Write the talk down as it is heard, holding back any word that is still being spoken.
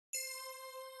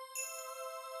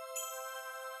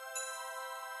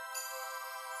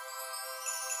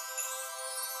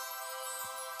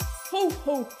Ho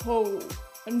ho ho,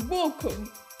 and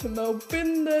welcome to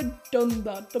Melbourne Done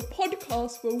That, the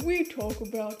podcast where we talk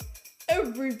about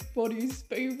everybody's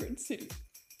favourite city.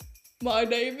 My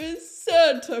name is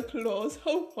Santa Claus,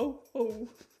 ho ho ho,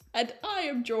 and I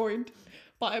am joined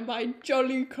by my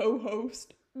jolly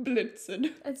co-host,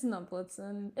 Blitzen. It's not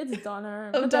Blitzen, it's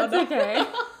Donna, Oh, but Donna. that's okay.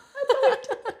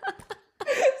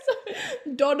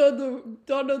 Donna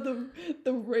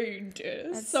the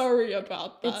reindeer. Sorry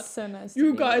about that. It's so nice You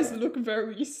to be guys here. look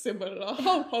very similar.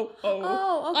 Ho ho ho.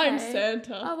 Oh, okay. I'm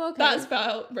Santa. Oh, okay. That's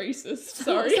about racist.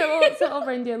 Sorry. So all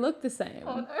reindeer look the same.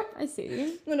 Oh, no. I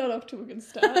see. We're not off to a good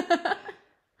start.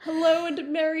 Hello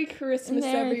and Merry Christmas,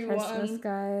 Merry everyone. Christmas,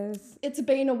 guys. It's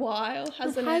been a while,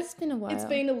 hasn't it? It has been a while. It's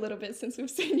been a little bit since we've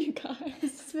seen you guys.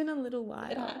 It's been a little while.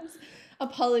 It has.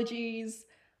 Apologies.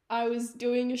 I was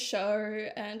doing a show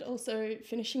and also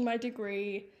finishing my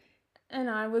degree. And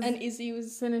I was And Izzy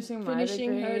was finishing her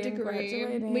and degree.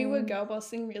 graduating. We were girl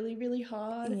bossing really, really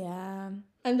hard. Yeah.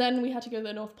 And then we had to go to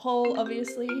the North Pole,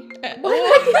 obviously.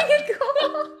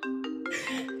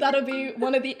 That'll be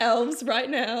one of the elves right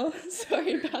now.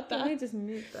 Sorry about Let me that. just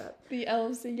mute that. The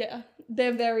elves, yeah.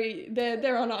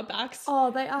 They're on our backs.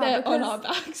 Oh, they are. They're on our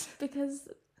backs. Because,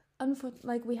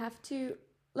 unfortunately, we have to,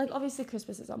 obviously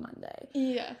Christmas is on Monday.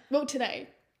 Yeah. Well, today.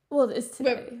 Well, it's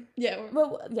today.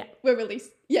 We're released.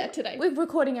 Yeah, today. We're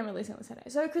recording and releasing on today.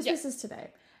 So Christmas is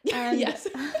today. And, Yes.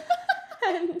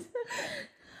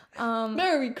 and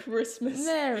Merry Christmas.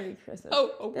 Merry Christmas.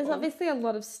 Oh, There's obviously a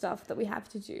lot of stuff that we have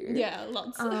to do. Yeah,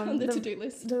 lots on the to-do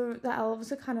list. The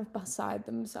elves are kind of beside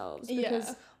themselves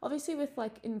because obviously with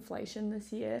inflation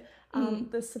this year,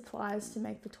 the supplies to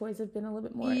make the toys have been a little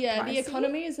bit more pricey. The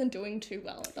economy isn't doing too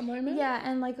well at the moment. Yeah,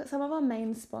 and some of our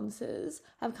main sponsors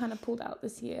have kind of pulled out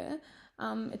this year.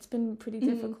 It's been pretty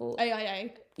difficult.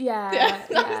 AIA. Yeah,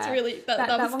 that was really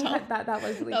that was one tough. That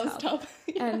was really That tough. was tough.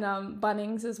 Yeah. And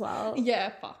Bunnings as well. Yeah,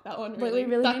 fuck that one. Wait, Really,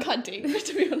 we really that need- cut deep.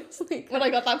 To be honest, when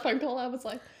I got that phone call, I was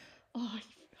like, oh,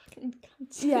 you fucking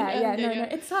cunt. Yeah, no,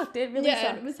 it sucked. It really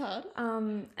sucked. It was hard.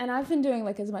 And I've been doing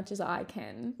as much as I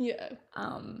can. Yeah.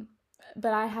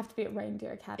 But I have to be at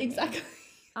Reindeer Academy. Exactly.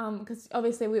 Because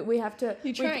obviously we have to.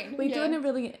 You train. We do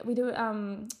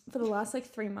it for the last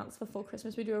 3 months before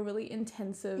Christmas. We do a really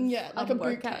intensive a boot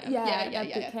workout. camp.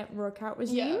 Boot camp workout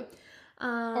regime.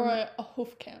 Or a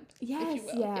hoof camp, yes, if you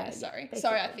will. Yeah, sorry,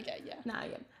 I forget. Yeah. Nah,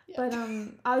 yeah. But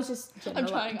I was just I'm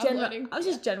learning. I was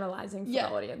just generalizing for the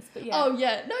audience. But yeah. Oh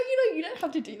yeah, no, you don't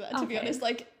have to do that. To be honest,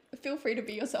 feel free to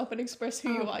be yourself and express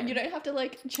who you are. You don't have to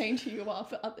change who you are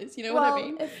for others. You know what I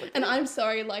mean? And I'm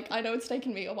sorry, I know it's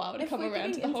taken me a while to come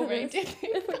around to the whole reindeer thing.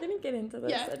 If we're gonna get into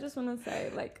this, I just want to say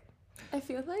I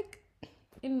feel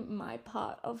in my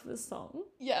part of the song,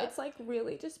 it's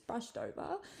really just brushed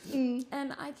over,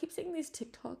 and I keep seeing these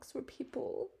TikToks where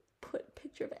people put a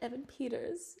picture of Evan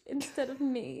Peters instead of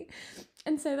me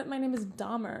and say that my name is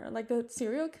Dahmer, the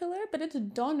serial killer, but it's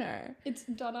Donner. It's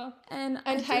Donna. And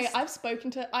hey,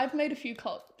 I've made a few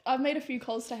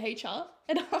calls to HR,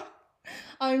 and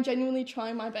I'm genuinely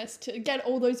trying my best to get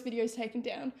all those videos taken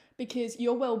down because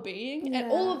your well-being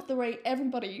and all of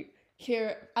everybody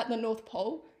here at the North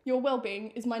Pole, your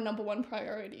well-being is my number one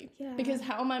priority. Yeah. Because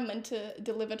how am I meant to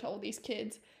deliver to all these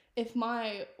kids if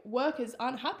my workers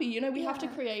aren't happy? We have to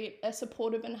create a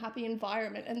supportive and happy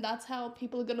environment, and that's how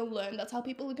people are going to learn. That's how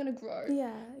people are going to grow.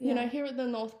 Yeah. Here at the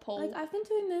North Pole. I've been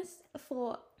doing this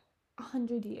for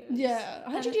 100 years. Yeah,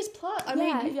 100 years plus. I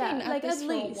mean, you've been at this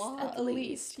for a while. At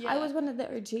least. Yeah. I was one of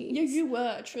the OGs. Yeah, you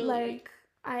were, truly.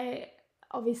 I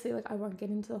obviously, I won't get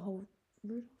into the whole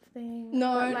Rudolph thing.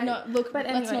 No, look, but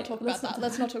let's anyway, not talk about that.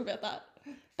 Let's not talk about that.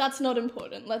 That's not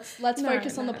important. Let's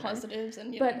focus on the positives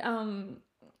and,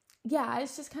 yeah,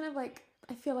 it's just kind of I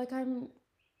feel I'm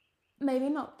maybe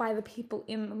not by the people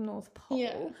in the North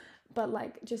Pole,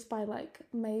 but just by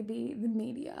maybe the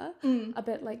media a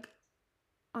bit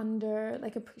under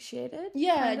appreciated.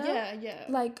 Yeah.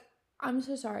 I'm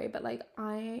so sorry, but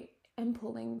I am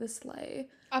pulling the sleigh.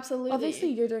 Absolutely. Obviously,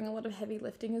 you're doing a lot of heavy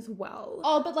lifting as well.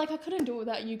 Oh, but I couldn't do it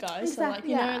without you guys.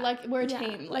 Exactly, So we're a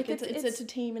team. It's a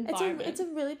team environment. It's a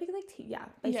really big team. Yeah,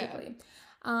 basically.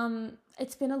 Yeah.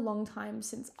 It's been a long time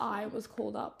since I was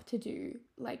called up to do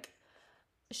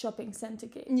shopping centre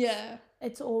gigs. Yeah.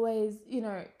 It's always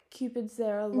Cupid's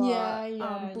there a lot.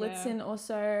 Blitzen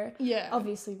also. Yeah.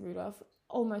 Obviously Rudolph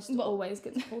almost always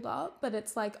gets pulled up, but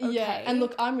it's okay. Yeah, and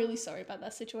look, I'm really sorry about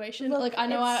that situation. Look, I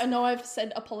know I've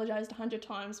apologized 100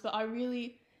 times, but I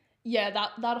really,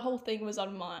 that whole thing was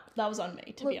on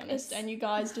me, to be honest, and you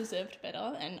guys deserved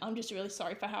better, and I'm just really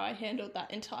sorry for how I handled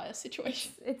that entire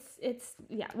situation. It's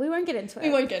we won't get into it. We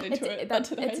won't get into it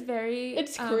today. It's very,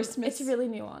 it's Christmas. It's really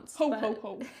nuanced. Ho, ho,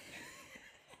 ho.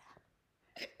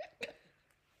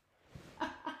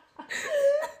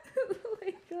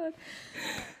 God.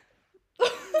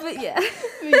 But yeah.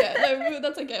 No,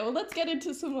 that's okay. Well, let's get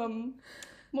into some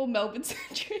more Melbourne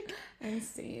centric. And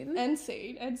scene.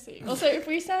 Also, if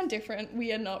we sound different,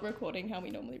 we are not recording how we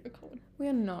normally record. We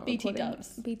are not BT recording.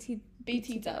 dubs.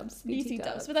 BT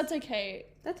dubs. But that's okay.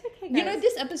 That's okay, guys. You know,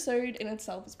 this episode in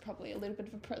itself is probably a little bit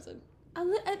of a present.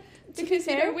 Because,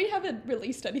 you know, we haven't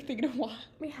released anything in a while.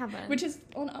 We haven't. Which is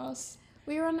on us.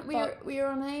 We're on a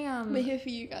We're here for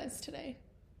you guys today.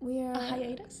 We are a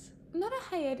hiatus? Not a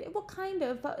hiatus. Well, kind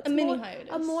of, but it's a mini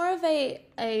hiatus. More of a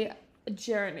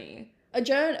journey. A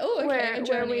journey. Oh, okay. A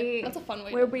journey. That's a fun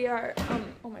way. Where we are.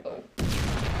 Oh my God.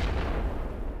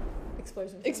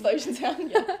 Explosion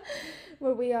sound. Yeah.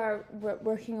 Where we're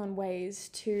working on ways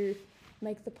to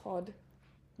make the pod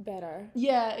better.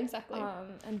 Yeah, exactly.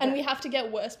 And we have to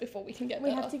get worse before we can get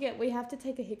better. We have to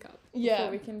take a hiccup. Yeah.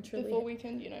 Before we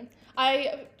can, you know.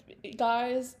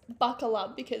 Guys, buckle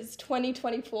up because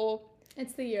 2024.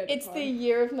 It's the year. It's the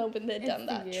year of Melbourne. They've done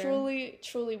that.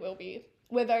 Truly will be.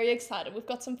 We're very excited. We've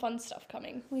got some fun stuff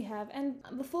coming. We have. And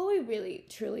before we really,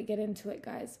 truly get into it,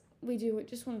 guys, we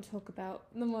just want to talk about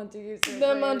the Montague Street Bridge.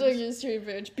 The Montague Street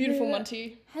Bridge. Beautiful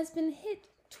Monty. Has been hit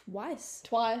twice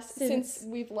since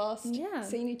we've last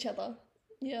seen each other.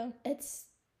 Yeah. It's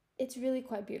really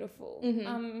quite beautiful.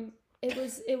 Mm-hmm. It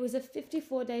was a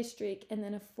 54-day streak and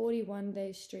then a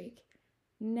 41-day streak.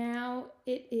 Now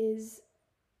it is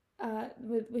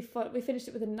we finished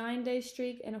it with a 9-day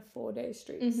streak and a 4-day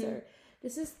streak. Mm-hmm. So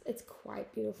it's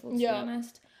quite beautiful to be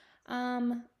honest.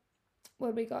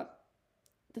 What we got?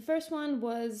 The first one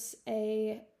was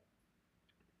a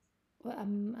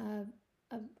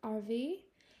RV,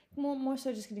 more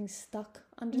so just getting stuck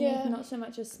underneath, not so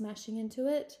much as smashing into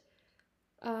it.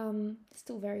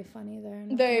 Still very funny though.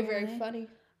 Very funny.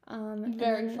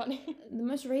 Very funny. The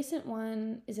most recent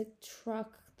one is a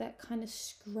truck that kind of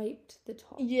scraped the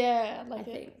top. Yeah, I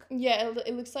think. Yeah,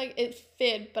 it looks like it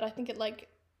fit, but I think it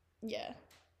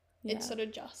it sort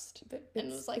of just and it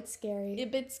was like scary. A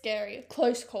bit scary.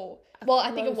 Close call. Well,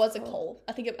 I think it was a call.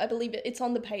 I believe it's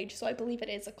on the page, so I believe it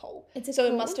is a call.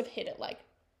 It must have hit it like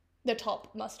the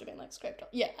top must have been like scraped up.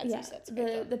 Yeah, as you said.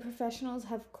 The professionals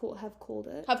have called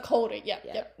it. Have called it.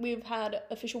 Yeah. We've had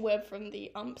official word from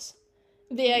the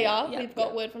VAR. We've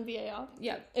got word from VAR.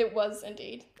 Yeah. It was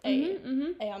indeed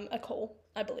a call,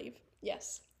 I believe.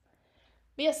 Yes.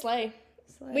 But yeah, slay.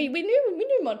 We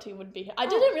knew Monty would be here. I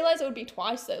didn't realize it would be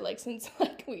twice though, like since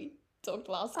like we talked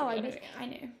last time. I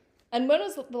knew. And when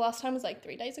was the last time? Was like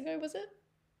 3 days ago, was it?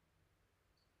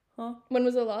 Huh? When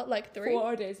was the last? Like 3?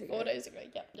 4 days ago. 4 days ago.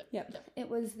 Yep. It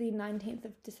was the 19th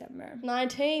of December.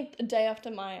 19th, a day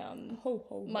after my ho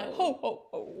ho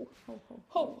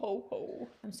ho.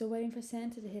 I'm still waiting for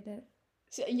Santa to hit it.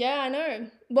 So, yeah, I know.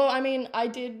 Well, I mean, I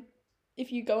did.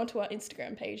 If you go onto our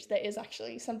Instagram page, there is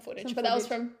actually some footage, but that was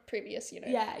from previous,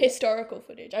 historical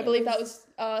footage. I believe that was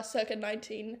circa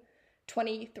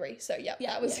 1923. So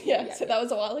that was So that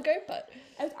was a while ago, but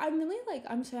I'm really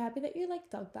I'm so happy that you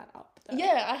dug that up. Though.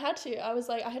 Yeah, I had to. I was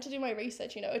I had to do my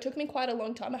research. It took me quite a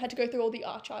long time. I had to go through all the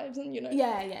archives and on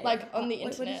the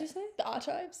internet. What did you say? The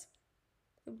archives.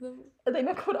 Are they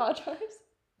not called archives?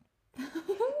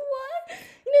 What?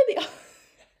 The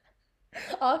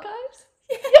archives.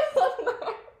 The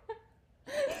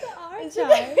archives. Is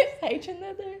there H in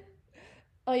there though?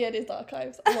 Oh yeah, it is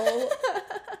archives. Lol.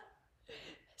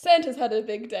 Santa's had a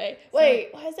big day. Wait,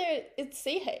 why is there? It's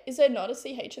CH. Is there not a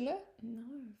CH in there? No.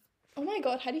 Oh my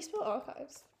god, how do you spell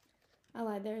archives? I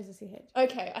lied. There is a CH.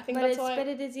 Okay, I think that's why. But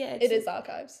it is it is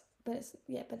archives. But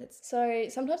it's. Sorry,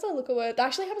 sometimes I look at words. That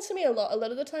actually happens to me a lot. A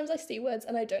lot of the times I see words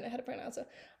and I don't know how to pronounce it.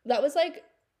 That was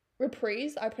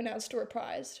reprise. I pronounced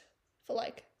reprised for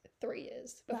 3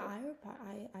 years. But I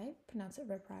pronounce it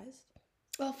reprised.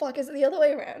 Oh fuck! Is it the other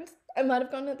way around? I might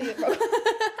have gone at the wrong.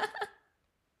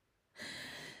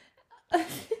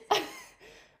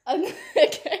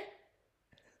 Okay.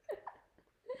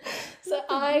 So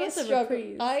I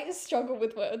struggle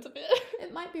with words a bit.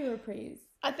 It might be reprise.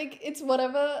 I think it's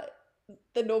whatever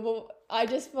the normal. I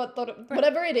just thought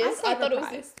whatever it is. I thought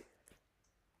reprise. It was.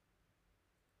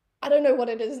 I don't know what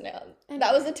it is now. Anyway.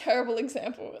 That was a terrible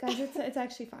example. Guys, it's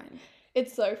actually fine.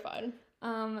 It's so fun.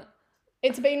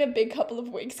 It's been a big couple of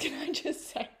weeks. Can I just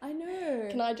say? I know.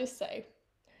 Can I just say?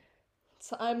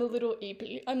 So I'm a little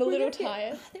eepy. I'm a little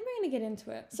tired. I think we're gonna get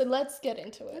into it. So let's get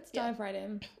into it. Let's dive right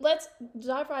in. Let's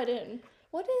dive right in.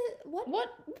 What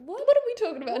are we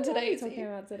talking about today?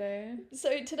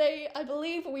 So today, I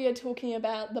believe we are talking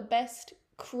about the best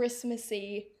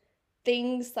Christmassy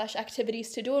things /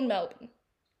 activities to do in Melbourne.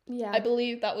 Yeah. I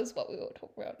believe that was what we were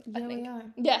talking about. Yeah, I think. we are.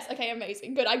 Yes. Okay.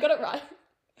 Amazing. Good. I got it right.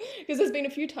 Because there's been a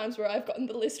few times where I've gotten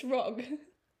the list wrong.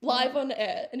 live on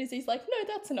air, and Izzy's like,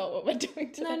 no, that's not what we're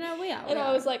doing today. No, we are. And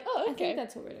I was like, oh, okay. I think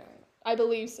that's what we're doing. I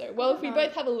believe so. Well, if we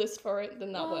both have a list for it,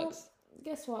 then that works.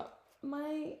 Guess what?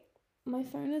 My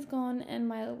phone is gone and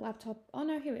my laptop. Oh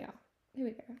no, here we are. Here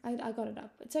we go. I got it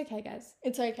up. It's okay, guys.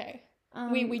 It's okay.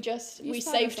 We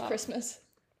saved Christmas.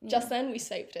 Yeah. Just then we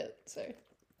saved it. So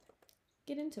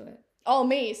get into it. Oh,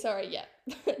 me. Sorry. Yeah.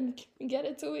 Get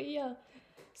into it. Yeah.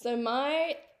 So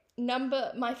my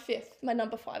number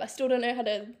 5. I still don't know how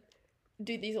to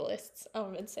do these lists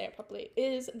and say it properly,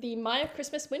 is the Myer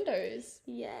Christmas windows.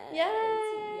 Yes.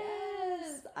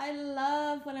 I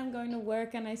love when I'm going to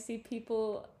work and I see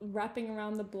people wrapping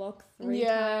around the block 3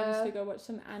 times to go watch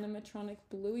some animatronic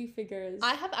Bluey figures.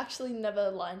 I have actually never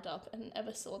lined up and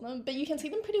ever saw them, but you can see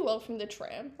them pretty well from the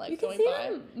tram, like, you can going see by.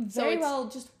 Them very well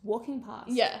just walking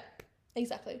past. Yeah,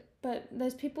 exactly. But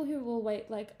there's people who will wait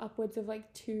like upwards of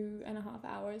like 2.5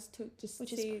 hours to just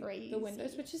see the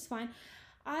windows, which is fine.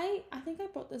 I think I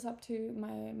brought this up to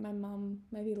my mum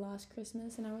maybe last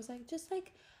Christmas, and I was like, just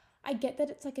like, I get that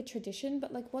it's like a tradition,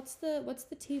 but like, what's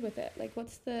the tea with it? Like,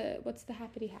 what's the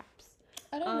happity haps?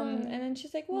 I don't know. And then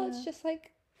she's like, well, it's just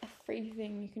like a free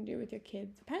thing you can do with your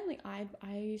kids. Apparently, I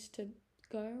used to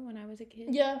go when I was a kid.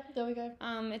 Yeah, there we go.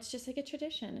 It's just like a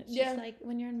tradition. It's just like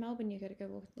when you're in Melbourne, you gotta go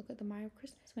look at the Myer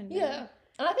Christmas window. Yeah,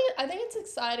 and I think it's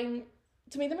exciting.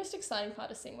 To me, the most exciting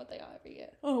part is seeing what they are every year.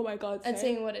 Oh my god! And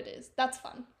seeing what it is. That's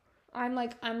fun. I'm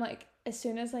like, as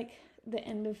soon as like the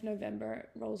end of November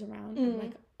rolls around,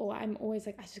 I'm always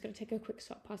like, I just gotta take a quick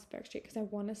stop past Burke Street because I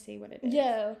want to see what it is.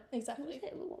 Yeah, exactly.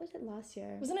 What was it last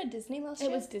year? Wasn't it Disney last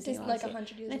year? It was Disney last like year.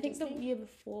 100 years. And I think Disney? the year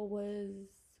before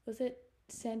was it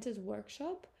Santa's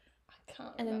Workshop? I can't.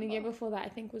 And remember. then the year before that, I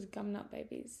think was Gum Nut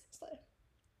Babies. So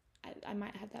I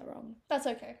might have that wrong. That's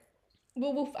okay.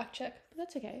 We'll fact check. But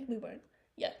that's okay. We won't.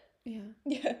 Yeah. Yeah.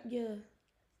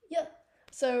 Yeah.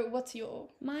 So what's your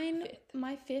fifth?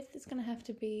 My 5th is gonna have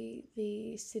to be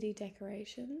the city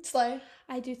decorations. Slay.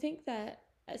 I do think that,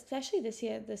 especially this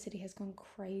year, the city has gone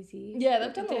crazy. Yeah,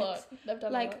 they've done a lot.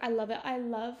 I love it. I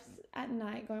love at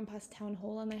night going past Town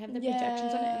Hall and they have the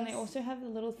projections on it, and they also have a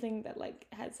little thing that like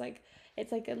has like,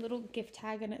 it's like a little gift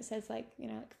tag and it says like, you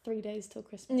know, like 3 days till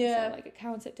Christmas. Yeah. So like it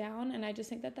counts it down, and I just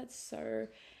think that that's so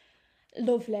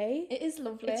lovely. It is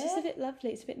lovely. It's just a bit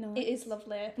lovely. It's a bit nice. It is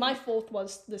lovely. My 4th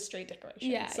was the street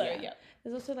decoration. Yeah.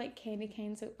 There's also like candy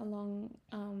canes along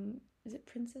is it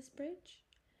Princess Bridge?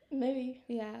 Maybe.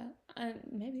 Yeah.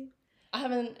 Maybe. I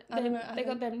don't know. They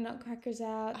got their nutcrackers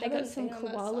out. They got some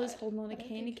koalas holding on to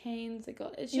candy canes. They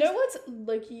got You know what's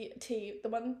Loki tea? The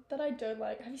one that I don't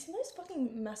like. Have you seen those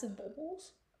fucking massive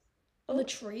baubles? On the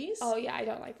trees? Oh yeah, I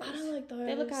don't like those. I don't like those.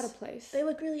 They look out of place. They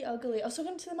look really ugly. I was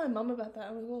talking to my mum about that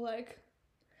and we were like,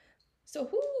 so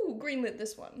who greenlit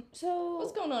this one? So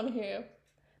what's going on here?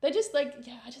 They're just like,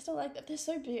 I just don't like that. They're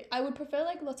so big. I would prefer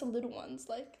like lots of little ones.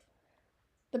 Like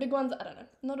the big ones, I don't know.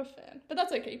 Not a fan. But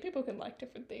that's okay. People can like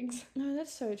different things. No,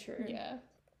 that's so true. Yeah.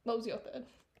 What was your 3rd?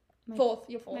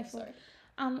 Your 4th, sorry.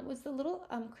 Was the little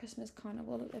Christmas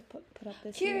carnival that they put up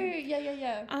this year. Cute,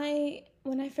 yeah.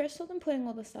 When I first saw them putting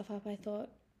all the stuff up, I thought,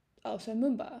 oh, so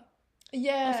Moomba.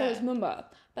 Yeah. Oh, so it's Moomba.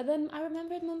 But then I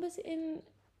remembered Moomba's in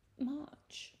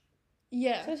March.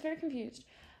 Yeah. So I was very confused.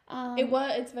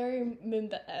 It's very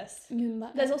Moomba-esque.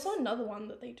 There's also another one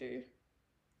that they do.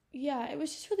 Yeah, it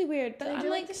was just really weird. But they do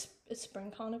like this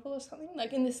spring carnival or something,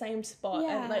 like in the same spot.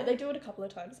 Yeah. And like they do it a couple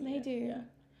of times. They do. Yeah.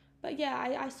 But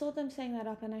yeah, I saw them saying that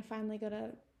up, and I finally got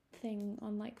a thing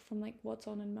on like from like What's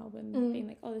On in Melbourne being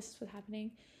like, oh, this is what's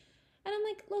happening. And I'm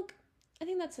like, look, I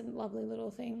think that's a lovely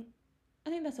little thing.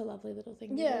 To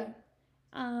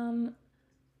do.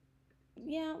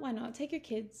 Yeah, why not? Take your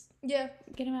kids. Yeah.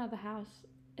 Get them out of the house.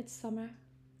 It's summer.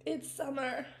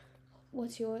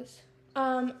 What's yours?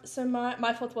 So my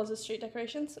 4th was the street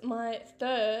decorations. My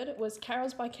 3rd was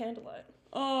Carols by Candlelight.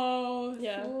 Oh,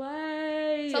 yeah.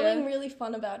 Slay. Something really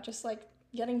fun about just like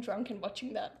getting drunk and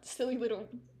watching that silly little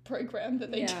program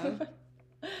that they do.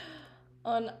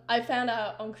 I found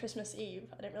out on Christmas Eve.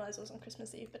 I didn't realize it was on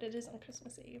Christmas Eve, but it is on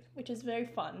Christmas Eve, which is very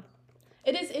fun.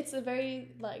 It's a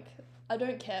very like, I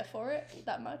don't care for it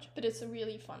that much, but it's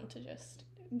really fun to just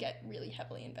get really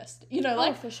heavily invested. You know,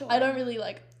 like, for sure. I don't really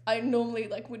like, I normally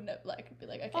like wouldn't like be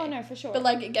like, okay. Oh no, for sure. But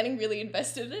like getting really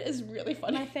invested in it is really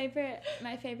fun. My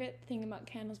favorite thing about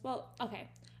candles, well, okay,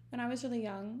 when I was really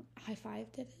young, High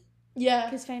Five did it. Yeah.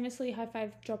 Because famously, High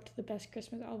Five dropped the best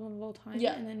Christmas album of all time.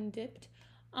 Yeah. And then dipped.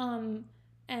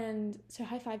 And so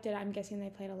High Five did, I'm guessing they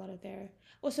played a lot of their,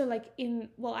 also like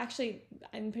actually,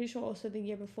 I'm pretty sure also the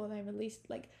year before they released,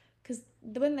 like, because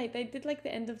when they did like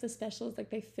the end of the specials, like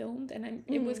they filmed, and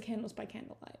it was Candles by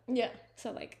Candlelight. Yeah.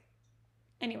 So like,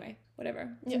 Anyway, whatever.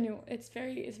 It's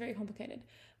very complicated.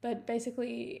 But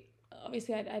basically,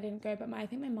 obviously I didn't go, but I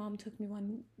think my mom took me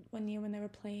one year when they were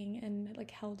playing and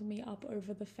like held me up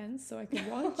over the fence so I could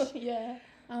watch. Yeah.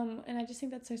 And I just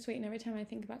think that's so sweet. And every time I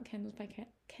think about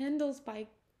carols by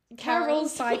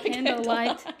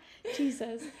candlelight,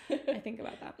 Jesus, I think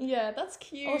about that. Yeah, that's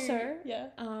cute. Also,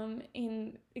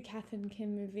 in the Kath and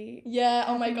Kim movie. Yeah. Kath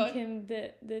oh my and god. Kim,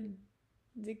 the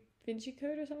Da Vinci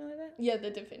Code or something like that. Yeah, the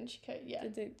Da Vinci Code. Yeah.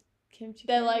 The Kimchi.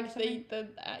 They're like the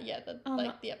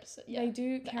episode. Yeah. They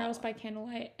do Carols by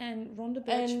Candlelight, and Rhonda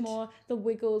Birchmore, The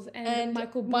Wiggles, and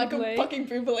Michael fucking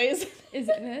Bublé is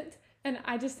in it. And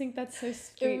I just think that's so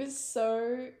sweet. It was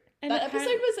so... that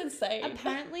episode was insane.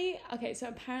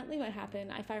 Apparently what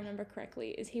happened, if I remember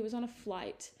correctly, is he was on a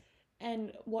flight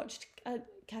and watched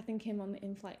Kath and Kim on the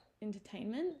in-flight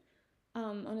entertainment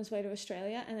on his way to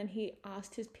Australia, and then he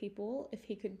asked his people if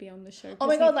he could be on the show. Oh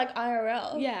my god, like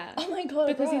IRL? Yeah. Oh my god,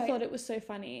 because he thought it was so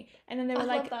funny. And then they were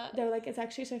love that. it's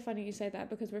actually so funny you say that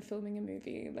because we're filming a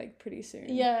movie like pretty soon.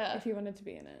 Yeah. If he wanted to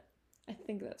be in it. I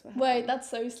think that's what happened. Wait, that's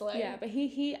so slay. Yeah, but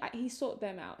he sought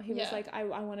them out. He was like, I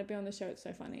want to be on the show. It's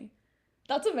so funny.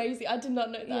 That's amazing. I did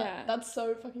not know that. Yeah. That's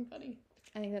so fucking funny.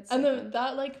 I think that's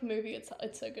that like movie,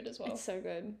 it's so good as well. It's so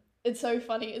good. It's so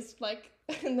funny. It's like,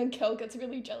 and then Kel gets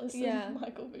really jealous of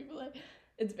Michael Bublé.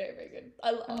 It's very, very good.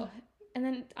 I love. And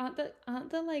then aren't the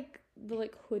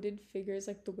hooded figures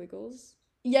like the Wiggles?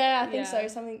 Yeah, I think so.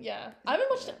 Something. Yeah, I haven't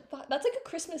watched it. But that's like a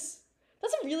Christmas.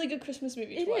 That's a really good Christmas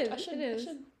movie to watch.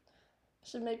 I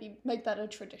should maybe make that a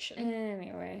tradition.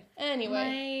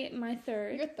 Anyway. My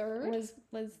third. Your third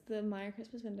was the Myer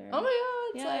Christmas window. Oh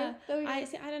my god! Yeah.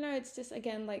 I don't know. It's just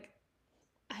again like,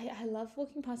 I love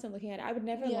walking past and looking at it. I would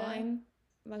never line.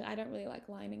 Like I don't really like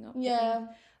lining up. Yeah.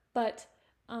 But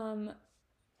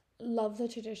love the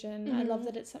tradition. Mm-hmm. I love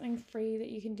that it's something free that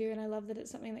you can do, and I love that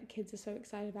it's something that kids are so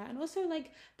excited about. And also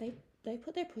like they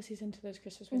put their pussies into those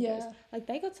Christmas windows. Yeah. Like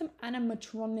they got some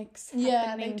animatronics happening.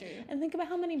 Yeah, they do. And think about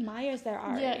how many Myers there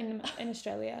are in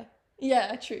Australia.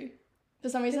 Yeah, true. For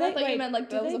some reason I thought you meant like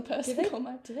there was a person called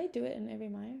Myer. Do they do it in every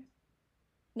Myer?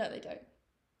 No, they don't.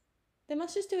 They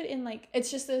must just do it in like...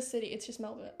 It's just the city. It's just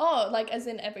Melbourne. Oh, like as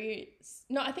in every...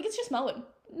 No, I think it's just Melbourne.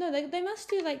 No, they must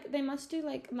do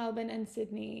like Melbourne and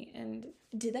Sydney and...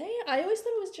 Do they? I always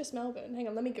thought it was just Melbourne. Hang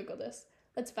on, let me Google this.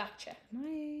 Let's fact check.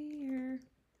 Myer.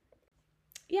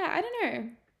 Yeah, I don't know.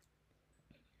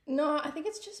 No, I think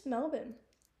it's just Melbourne.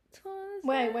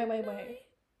 Wait. Waiting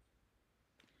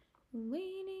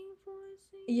for...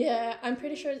 Yeah, I'm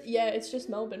pretty sure... Yeah, it's just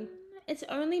Melbourne. It's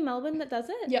only Melbourne that does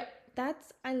it? Yep.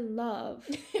 I love.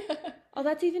 Oh,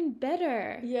 that's even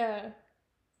better. Yeah.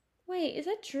 Wait, is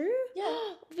that true? Yeah.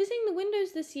 Visiting the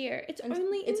windows this year. It's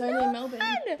only in Melbourne.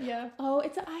 Yeah. Oh,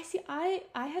 I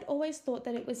had always thought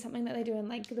that it was something that they do in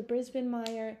like the Brisbane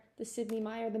Myer, the Sydney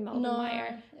Myer, the Melbourne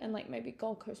Myer, and like maybe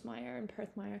Gold Coast Myer and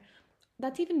Perth Myer.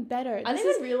 That's even better. I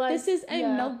didn't realize this is a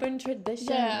Melbourne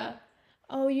tradition. Yeah.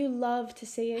 Oh, you love to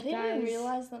see it, guys. I didn't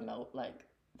realize that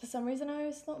for some reason I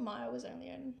always thought Myer was only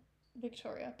in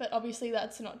Victoria, but obviously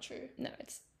that's not true. No,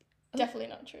 it's definitely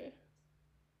not true.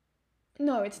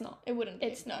 No, it's not. It wouldn't be.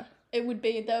 It's no. It would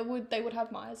be. They would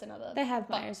have Myers in other. They have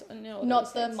Myers. No,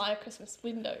 not the Myer Christmas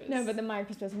windows. No, but the Myer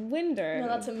Christmas window. No,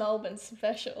 that's a Melbourne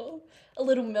special. A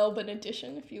little Melbourne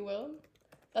edition, if you will.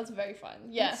 That's very fun.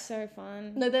 Yeah. It's so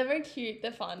fun. No, they're very cute.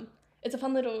 They're fun. It's a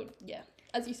fun little,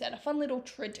 as you said, a fun little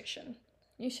tradition.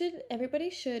 Everybody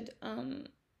should, I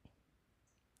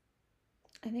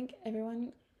think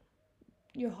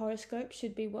your horoscope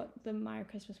should be what the Myer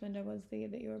Christmas window was the year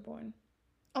that you were born.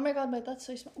 Oh my god, mate, that's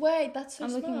so smart. Wait, that's so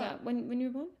smart. I'm looking at when you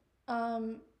were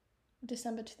born?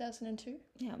 December 2002.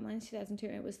 Yeah, mine's 2002.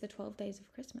 It was the 12 days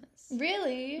of Christmas.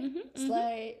 Really? Mm-hmm,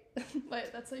 slay.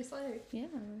 Wait, that's so slay. Yeah.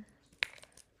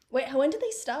 Wait, when did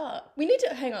they start? We need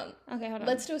to... Hang on. Okay, hold on.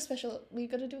 Let's do a special...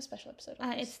 We've got to do a special episode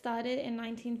on this. It started in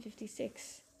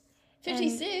 1956.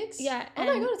 56? Yeah. Oh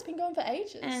my god, it's been going for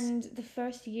ages. And the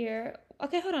first year...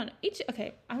 Okay, hold on.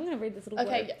 I'm going to read this little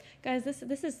blurb. Yeah. Guys, this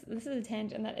is a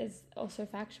tangent that is also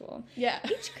factual. Yeah.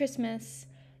 Each Christmas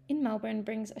in Melbourne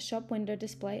brings a shop window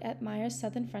display at Myer's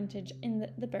southern frontage in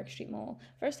the Burke Street Mall.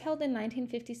 First held in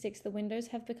 1956, the windows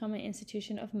have become an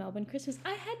institution of Melbourne Christmas.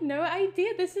 I had no idea.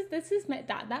 This is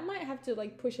that might have to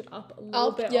like push it up a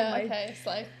little bit. Yeah, okay,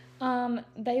 slay.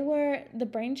 They were the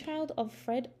brainchild of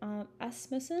Fred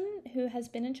Asmussen, who has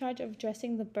been in charge of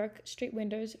dressing the Burke Street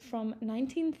windows from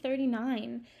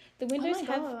 1939. The windows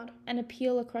have an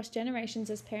appeal across generations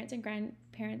as parents and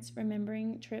grandparents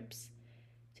remembering trips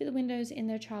to the windows in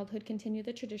their childhood continue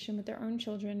the tradition with their own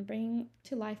children, bringing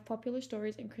to life popular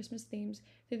stories and Christmas themes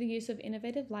through the use of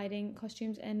innovative lighting,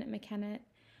 costumes, and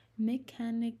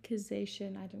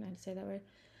mechanicization. I don't know how to say that word.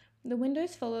 The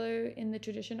windows follow in the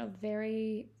tradition of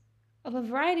a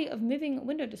variety of moving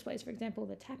window displays. For example,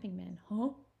 the tapping man.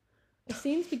 The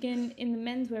scenes begin in the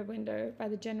menswear window by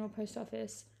the general post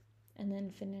office, and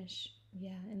then finish,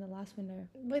 in the last window.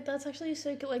 Wait, that's actually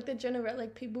so good. Like the general,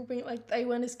 like people bring, like they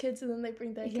went as kids and then they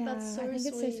bring their kids. That's so sweet. I think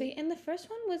it's so sweet. And the first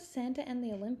one was Santa and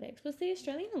the Olympics. Was the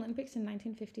Australian Olympics in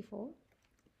 1954?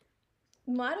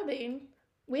 Might have been.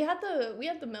 We had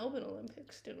the Melbourne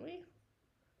Olympics, didn't we?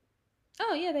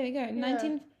 Oh yeah, there we go. Yeah. Not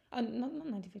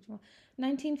 1954.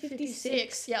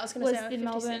 1956. Yeah, I was gonna say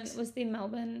was the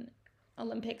Melbourne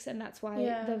Olympics, and that's why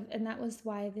that was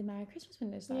why the Myer Christmas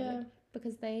window started. Yeah.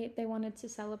 Because they wanted to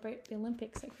celebrate the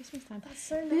Olympics at Christmas time. That's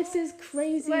so nice. This is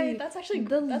crazy. Wait, that's actually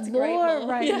that's lore great lore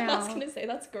right now. I was gonna say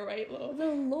that's great lore. The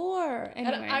lore.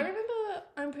 Anyway. And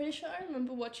I'm pretty sure I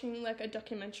remember watching like a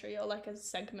documentary or like a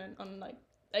segment on like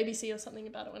ABC or something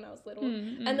about it when I was little,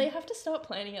 and they have to start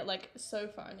planning it like so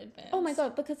far in advance. Oh my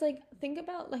god! Because like think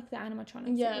about like the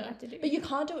animatronics that you have to do, but you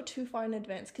can't do it too far in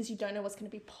advance because you don't know what's going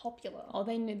to be popular. Oh,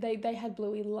 they had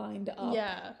Bluey lined up.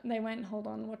 Yeah, they went, hold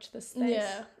on, watch this space.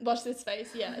 Yeah, watch this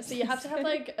space. Yeah, so you have to have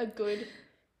like a good.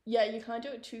 Yeah, you can't do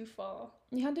it too far.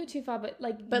 You can't do it too far, but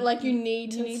you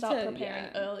need to start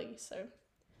preparing early. So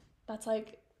that's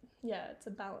like, it's a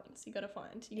balance. You gotta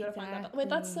find that. Wait,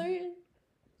 that's so.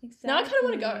 Exactly. Now I kind of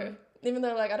want to go, even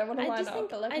though like I don't want to line up.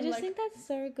 But like I just think that's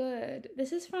so good.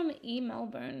 This is from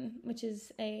Melbourne, which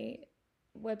is a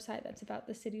website that's about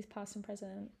the city's past and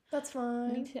present. That's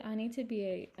fine. I need to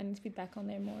be back on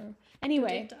there more.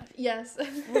 Anyway, yes,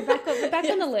 we're back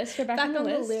on the list. We're back on the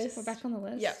list. We're back on the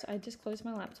list. Yeah. I just closed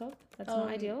my laptop. That's not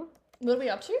ideal. What are we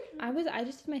up to? I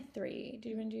just did my 3. Did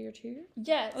you want to do your 2?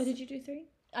 Yes. Oh, did you do 3?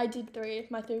 I did 3.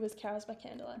 My 3 was Carols by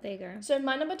Candlelight. There you go. So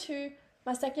my number 2.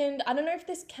 My second, I don't know if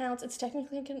this counts. It's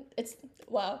technically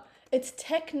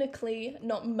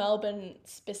not Melbourne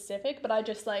specific, but I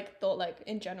just like thought like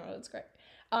in general it's great.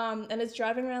 And it's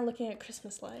driving around looking at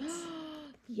Christmas lights.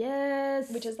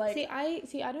 Yes. Which is like I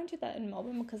don't do that in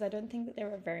Melbourne because I don't think that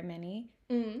there are very many.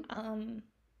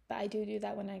 But I do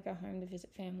that when I go home to visit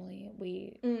family.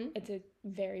 It's a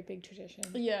very big tradition.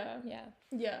 Yeah. Yeah.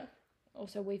 Yeah.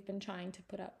 Also, we've been trying to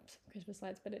put up some Christmas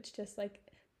lights, but it's just like,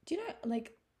 do you know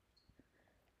like.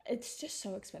 It's just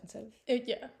so expensive.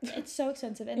 It's so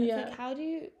expensive, and it's like, how do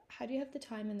you have the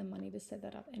time and the money to set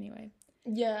that up anyway?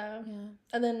 Yeah.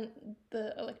 And then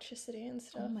the electricity and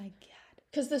stuff. Oh my god!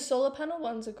 Because the solar panel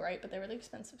ones are great, but they're really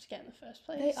expensive to get in the first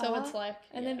place. It's like,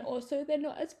 and then also they're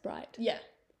not as bright. Yeah.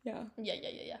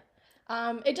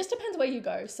 It just depends where you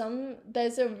go.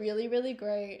 There's a really, really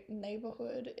great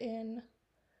neighborhood in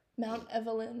Mount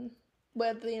Evelyn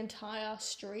where the entire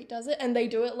street does it, and they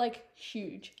do it like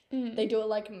huge. They do it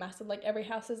like massive, like every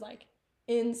house is like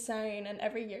insane, and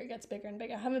every year it gets bigger and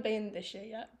bigger. I haven't been this year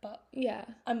yet, but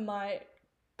I might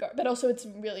go. But also it's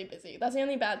really busy. That's the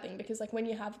only bad thing, because like when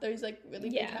you have those like really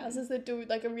big houses that do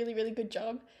like a really, really good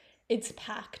job, it's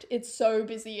packed. It's so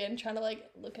busy, and trying to like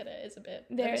look at it is a bit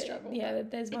of a struggle. Yeah,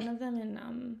 there's one of them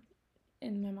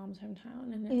in my mom's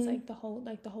hometown, and it's like the whole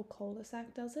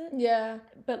cul-de-sac does it. Yeah.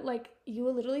 But like you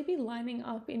will literally be lining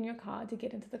up in your car to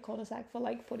get into the cul-de-sac for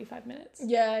like 45 minutes.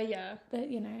 Yeah. But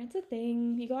you know, it's a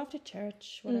thing. You go after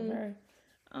church, whatever.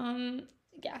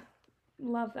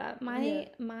 Love that. My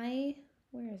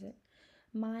where is it?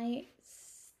 My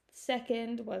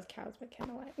second was Carols by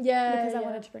Candlelight. Yeah. Because I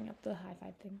wanted to bring up the high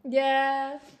five thing.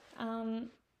 Yeah.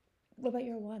 What about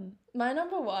your 1? My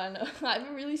number 1, I have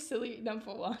a really silly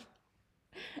number 1.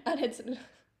 And it's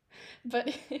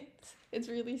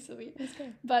really silly.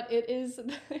 Okay. But it is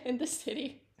in the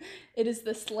city. It is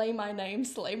the Slay My Name,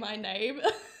 Slay My Name.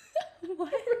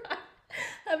 What?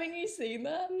 Haven't you seen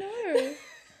that? No.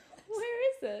 Where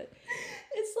is it?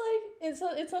 It's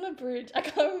like it's on a bridge. I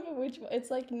can't remember which one.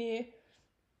 It's like near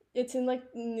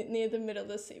the middle of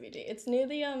the CBD. It's near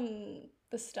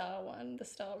the Star one, the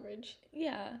Star Bridge.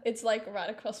 Yeah. It's like right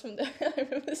across from there. I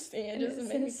remember seeing it. Just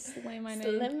made me slay my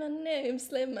name.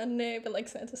 Slay my name, but like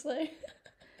Santa sleigh.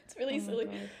 It's really silly.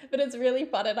 But it's really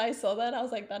fun, and I saw that and I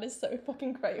was like, that is so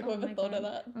fucking great. Whoever thought of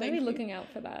that. I'm really looking out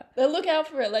for that. They'll look out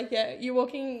for it. Like, yeah, you're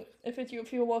walking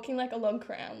if you're walking like along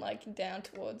Crown, like down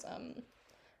towards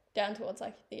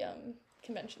like the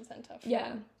convention centre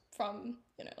from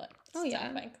you know, like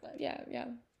Star Bank. Like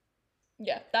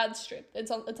yeah, that strip.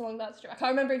 It's along that strip. I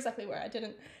can't remember exactly where. I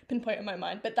didn't pinpoint in my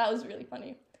mind, but that was really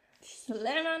funny.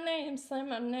 Slay my name, slay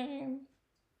my name.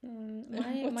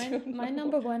 My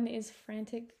number one is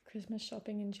frantic Christmas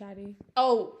shopping in Chatty.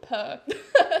 Oh, so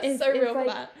real for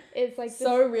that. It's like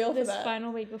so real for this that.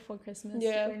 Final week before Christmas,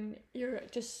 when you're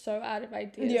just so out of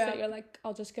ideas that you're like,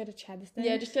 I'll just go to Chadston.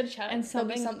 Yeah, just go to Chadston. And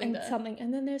something,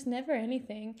 and then there's never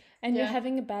anything, and you're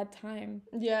having a bad time.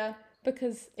 Yeah.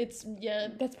 Because it's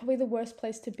that's probably the worst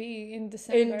place to be in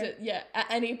December. At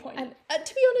any point. And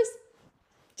to be honest,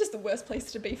 just the worst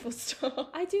place to be, full stop.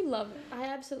 I do love it. I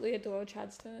absolutely adore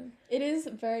Chadston. It is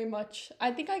very much.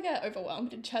 I think I get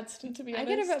overwhelmed in Chadston, to be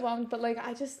honest. I get overwhelmed, but like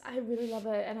I really love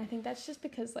it, and I think that's just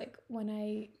because like when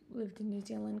I lived in New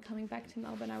Zealand, coming back to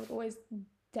Melbourne, I would always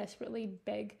desperately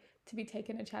beg to be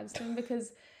taken to Chadston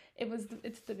because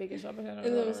it's the biggest shopping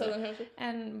centre,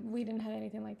 and we didn't have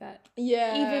anything like that.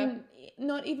 Yeah,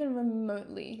 not even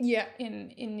remotely. Yeah,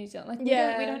 in New Zealand, like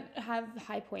we don't have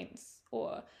High Points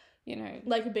or.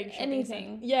 Like a big shopping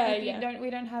anything. Center. We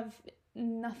don't have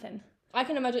nothing. I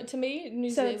can imagine. To me, New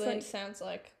Zealand sounds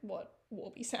like what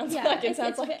Warby sounds like. It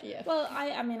sounds like Well,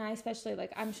 I especially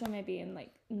like. I'm sure maybe in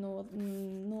like North.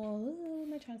 What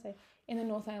am I trying to say? In the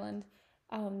North Island,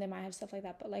 they might have stuff like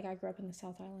that. But like I grew up in the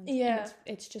South Island. Yeah,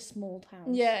 it's just small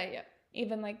towns. Yeah.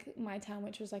 Even like my town,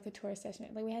 which was like a tourist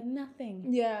destination, like we had nothing.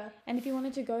 Yeah. And if you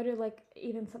wanted to go to like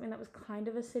even something that was kind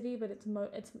of a city, but it's more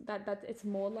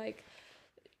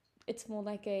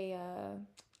like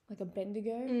a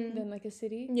Bendigo than like a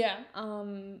city. Yeah.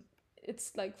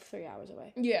 It's like 3 hours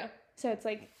away. Yeah. So it's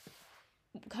like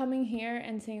coming here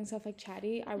and seeing stuff like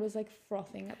Chatty, I was like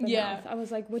frothing at the mouth. I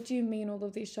was like, what do you mean all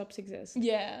of these shops exist?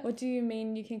 Yeah. What do you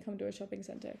mean you can come to a shopping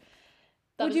centre?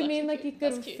 What do you mean like you go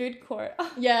to a food court?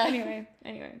 Yeah. Anyway.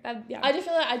 I do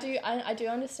feel like I do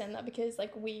understand that because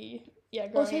like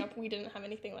growing up we didn't have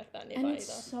anything like that nearby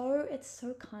either. It's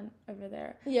so cunt over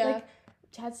there. Yeah. Like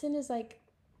Chadston is like,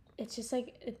 it's just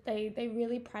like they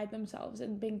really pride themselves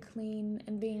in being clean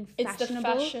and being fashionable. It's the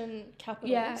fashion capital.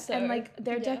 Yeah, so, and like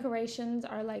their decorations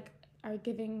are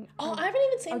giving. Oh, I haven't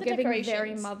even seen the decorations.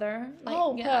 Very mother. Like,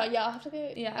 I'll have to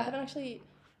go. Yeah, I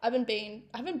haven't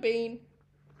been.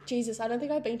 Jesus, I don't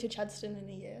think I've been to Chadston in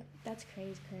a year. That's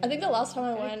crazy. I think the last time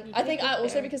I went,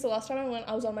 because the last time I went,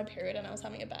 I was on my period and I was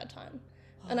having a bad time.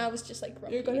 And I was just like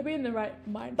grumpy. You're gonna be in the right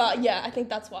mind. But yeah, I think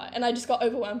that's why. And I just got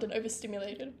overwhelmed and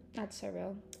overstimulated. That's so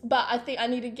real. But I think I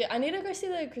need to go see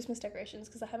the Christmas decorations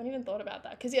because I haven't even thought about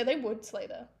that. Because they would slay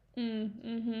there.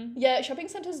 Yeah, shopping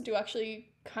centres do actually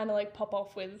kind of like pop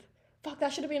off with. Fuck,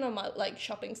 that should have been on my like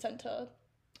shopping centre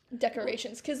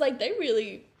decorations because like they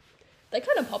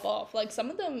kind of pop off. Like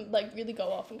some of them like really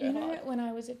go off and go hard. When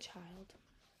I was a child.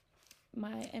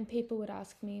 And people would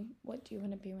ask me, what do you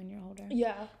want to be when you're older?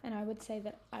 Yeah. And I would say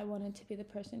that I wanted to be the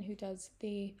person who does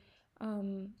the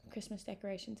Christmas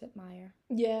decorations at Myer.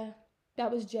 Yeah. That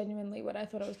was genuinely what I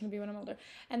thought I was going to be when I'm older.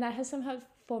 And that has somehow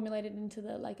formulated into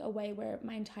a way where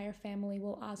my entire family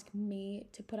will ask me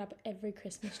to put up every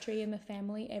Christmas tree in the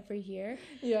family every year.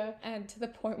 Yeah. And to the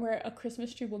point where a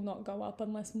Christmas tree will not go up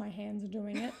unless my hands are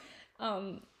doing it.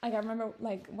 I remember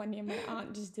one year my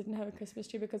aunt just didn't have a Christmas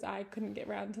tree because I couldn't get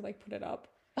around to put it up.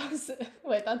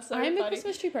 Wait, that's so funny. I'm the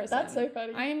Christmas tree person. That's so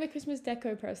funny. I am the Christmas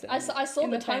deco person. I saw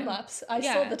the time lapse. I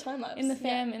saw the time lapse in the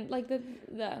fam and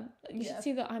you should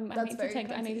see that I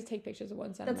need to take pictures of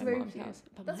one down at my mom's house.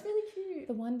 That's really cute.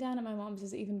 The one down at my mom's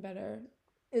is even better.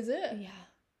 Is it? Yeah.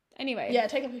 Anyway. Yeah,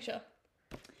 take a picture.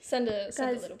 Send a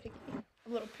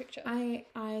little picture. I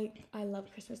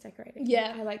love Christmas decorating.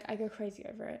 Yeah. I go crazy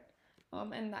over it.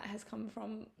 And that has come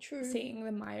from seeing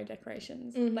the Myer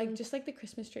decorations, just the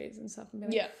Christmas trees and stuff, and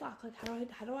being like, fuck,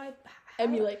 how do I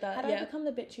emulate that? How do I become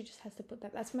the bitch who just has to put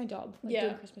that? That's my job,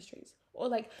 doing Christmas trees or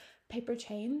paper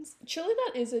chains. Surely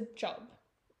that is a job.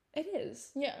 It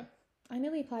is. Yeah. I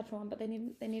nearly applied for one, but they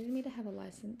needed me to have a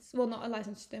license. Well, not a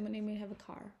license. They needed me to have a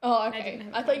car. Oh, okay.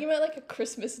 I thought you meant a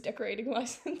Christmas decorating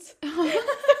license. I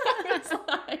was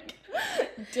like,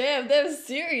 damn, they're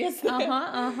serious.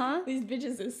 These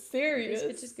bitches are serious.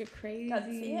 These bitches get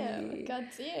crazy. God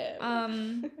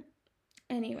damn.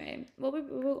 Anyway, well,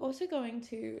 we're also going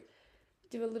to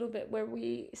do a little bit where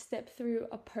we step through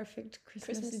a perfect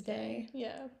Christmas day.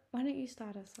 Yeah. Why don't you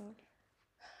start us off?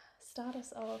 Start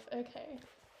us off. Okay.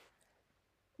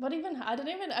 My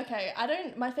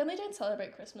family don't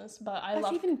celebrate Christmas, but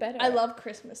That's even better. I love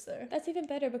Christmas though. That's even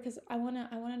better because I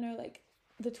wanna know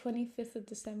the 25th of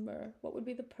December, what would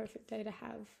be the perfect day to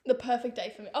have? The perfect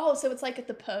day for me. Oh, so it's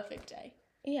the perfect day.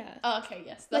 Yeah. Oh, okay,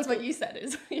 yes. That's what you said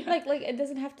is. Yeah. It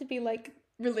doesn't have to be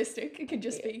realistic. It could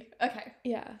just be okay.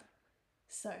 Yeah.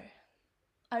 So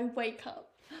I wake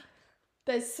up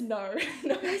There's snow.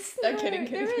 No, no kidding.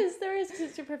 There is.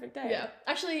 It's a perfect day. Yeah.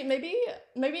 Actually, maybe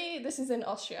this is in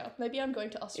Austria. Maybe I'm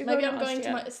going to Austria. Maybe I'm going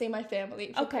to see my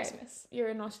family for Christmas. You're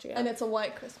in Austria. And it's a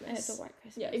white Christmas.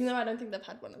 Yeah, even though I don't think they've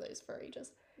had one of those for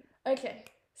ages. Okay,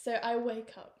 so I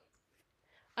wake up.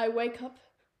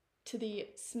 To the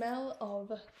smell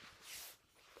of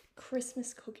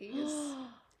Christmas cookies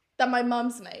that my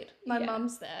mum's made. My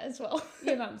mum's there as well.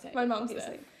 Your mum's there. My mum's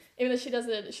there. Even though she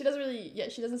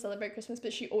doesn't celebrate Christmas,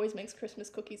 but she always makes Christmas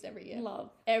cookies every year.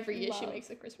 Every year she makes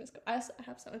a Christmas cookie. I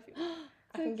have some if you want.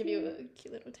 I can give you a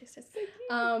cute little taste test.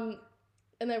 And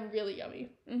they're really yummy.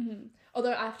 Mm-hmm.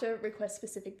 Although I have to request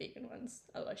specific vegan ones,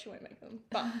 otherwise she won't make them.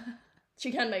 But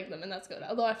she can make them, and that's good.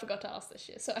 Although I forgot to ask this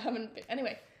year, so I haven't been.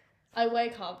 Anyway, I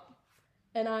wake up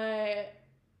and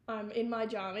I'm in my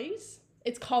jammies.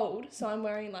 It's cold, so I'm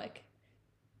wearing like,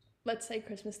 let's say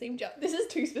Christmas themed jammies. This is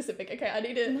too specific. Okay, I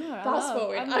need to fast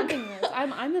forward. I'm loving this.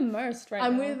 I'm immersed right now.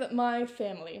 I'm with my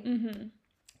family. Mm-hmm.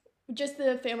 Just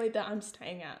the family that I'm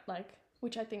staying at, like,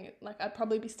 which I think like I'd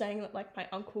probably be staying at like my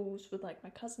uncles with like my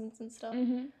cousins and stuff.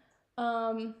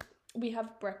 Mm-hmm. We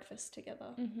have breakfast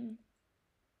together. Mm-hmm.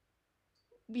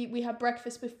 We have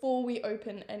breakfast before we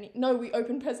open we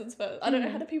open presents first. I don't know,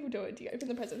 how do people do it? Do you open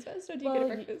the presents first or do you get a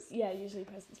breakfast? Yeah, usually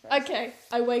presents first. Okay,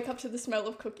 I wake up to the smell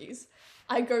of cookies.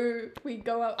 I go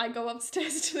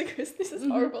upstairs to the Christmas. This is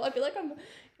horrible. I feel like I'm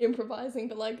improvising,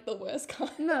 but like the worst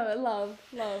kind. No, love.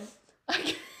 I'm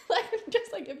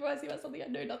just like improvising about something I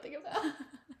know nothing about.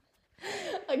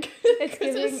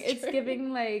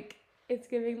 It's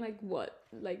giving like what?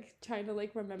 Like trying to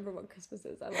like remember what Christmas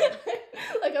is. I love it.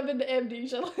 Like I'm into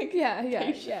amnesia, like yeah.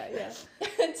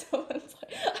 And someone's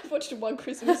like, I've watched one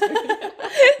Christmas movie.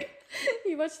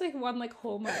 You watched like one like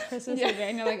Hallmark Christmas movie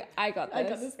and you're like, I got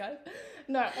this guy.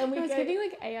 No, and it's getting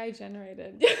like AI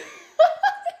generated.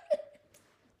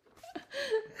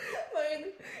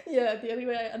 Yeah, the only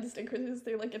way I understand Christmas is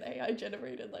through like an AI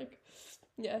generated like,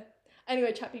 yeah.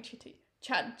 Anyway, Chat GPT.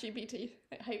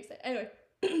 How you say it? Anyway,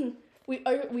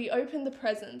 we open the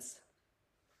presents.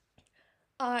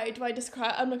 I'm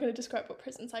not going to describe what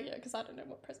presents I get because I don't know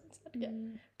what presents I get.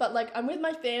 But like I'm with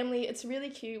my family. It's really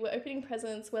cute. We're opening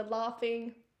presents. We're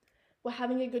laughing. We're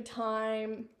having a good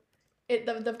time. They've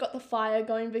got the fire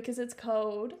going because it's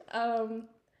cold. And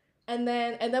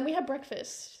then we have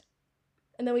breakfast.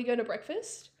 And then we go to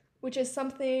breakfast, which is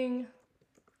something,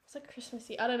 it's like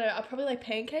Christmassy. I don't know. I probably like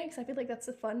pancakes. I feel like that's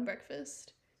a fun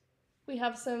breakfast. We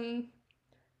have some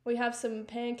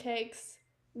pancakes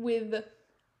with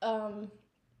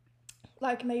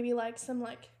like maybe like some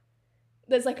like,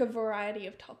 there's like a variety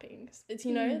of toppings. It's,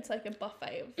 you know, it's like a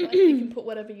buffet of like you can put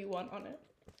whatever you want on it.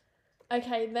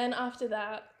 Okay, then after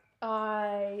that,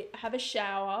 I have a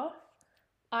shower.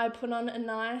 I put on a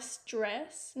nice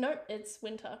dress. Nope, it's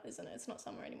winter, isn't it? It's not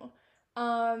summer anymore.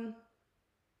 I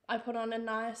put on a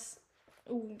nice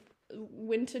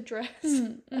winter dress.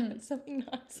 Something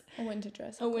nice. A winter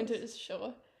dress.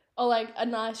 Sure. Or like a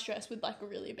nice dress with like a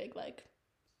really big like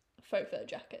faux fur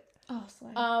jacket. Oh,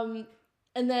 slay.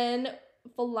 And then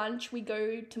for lunch we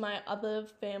go to my other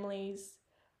families.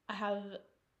 I have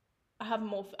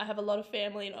a lot of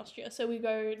family in Austria, so we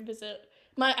go visit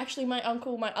my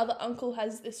other uncle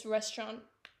has this restaurant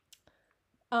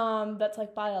that's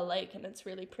like by a lake and it's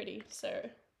really pretty, so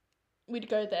we'd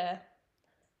go there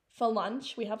for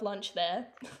lunch. We have lunch there.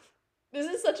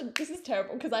 This is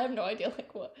terrible because I have no idea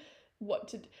like what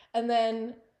to do. And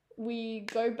then we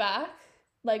go back,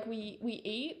 like we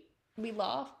eat, we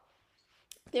laugh.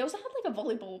 They also have like a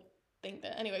volleyball thing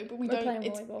there anyway, but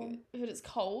it's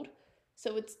cold,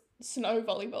 so it's snow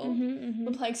volleyball.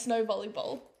 We're playing snow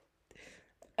volleyball.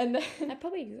 And then that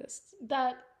probably exists.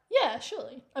 Yeah,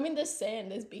 surely. I mean, there's sand,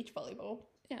 there's beach volleyball.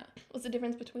 Yeah. What's the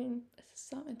difference between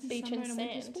beach and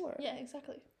sand? Sport. Yeah,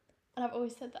 exactly. And I've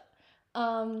always said that.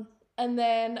 And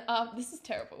then this is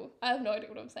terrible. I have no idea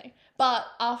what I'm saying. But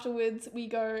afterwards we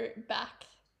go back.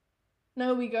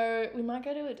 No, we might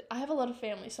go to I have a lot of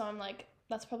family, so I'm like,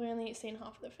 that's probably only seeing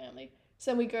half of the family.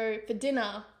 So we go for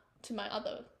dinner to my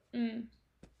other.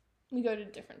 We go to a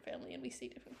different family and we see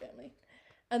different family.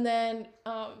 And then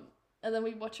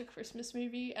we watch a Christmas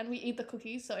movie and we eat the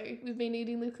cookies. So we've been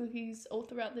eating the cookies all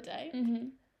throughout the day.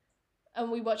 And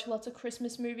we watch lots of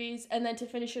Christmas movies. And then to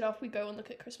finish it off, we go and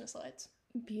look at Christmas lights.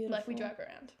 Beautiful. Like we drive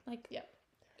around. Like, yeah.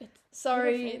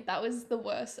 Sorry, beautiful. That was the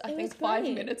worst, I think, 5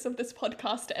 minutes of this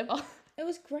podcast ever. It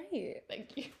was great.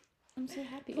 Thank you. I'm so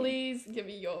happy. Please give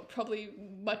me your probably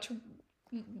much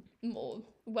more,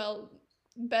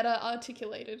 better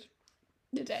articulated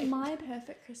day. My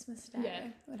perfect Christmas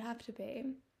day would have to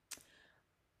be,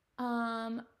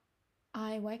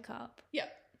 I wake up. Yeah.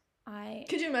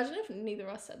 Could you imagine if neither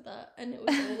of us said that and it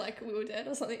was all like we were dead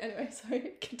or something? Anyway,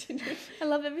 sorry, continue. I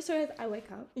love every story I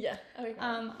wake up. Yeah, I wake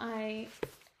up. I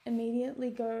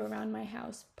immediately go around my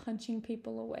house punching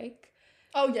people awake.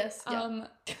 Oh, yes, yeah.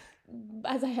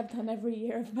 As I have done every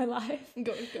year of my life.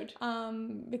 Good.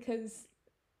 Because,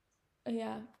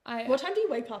 yeah. What time do you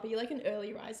wake up? Are you like an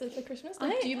early riser for Christmas?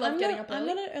 Like, do you love getting up early? I'm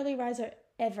not an early riser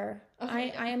ever.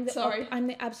 Okay, I am I'm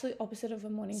the absolute opposite of a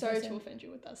morning person. Sorry to offend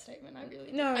you with that statement. I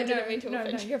really I didn't mean to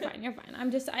offend you. You're fine.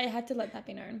 I had to let that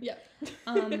be known. Yeah.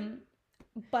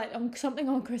 But something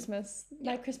on Christmas,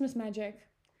 like Christmas magic,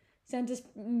 Santa's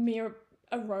mere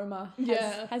aroma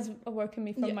has awoken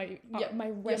me from my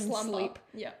REM sleep.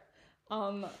 Yeah.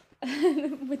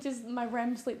 Which is my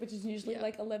REM sleep, which is usually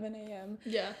like 11 a.m.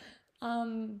 Yeah.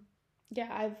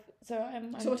 So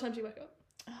what time do you wake up?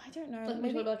 Oh, I don't know. Like,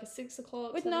 maybe like a 6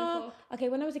 o'clock, 7 o'clock? Okay,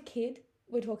 when I was a kid,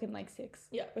 we're talking like 6.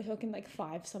 Yeah. We're talking like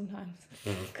 5 sometimes.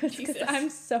 Because I'm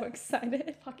so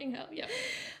excited. Fucking hell, yeah.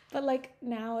 But like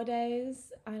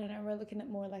nowadays, I don't know, we're looking at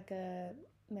more like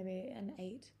maybe an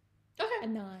 8. Okay. A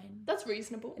 9. That's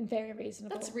reasonable. Very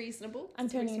reasonable. That's reasonable. I'm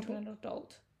turning into an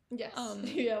adult. Yes.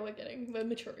 Yeah, we're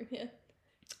mature, yeah.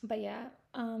 But yeah,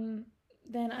 then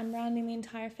I'm rounding the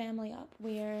entire family up.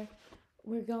 We're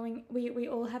going. We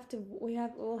all have to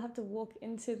walk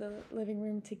into the living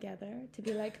room together to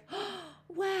be like, oh,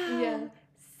 wow,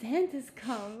 Santa's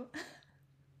come,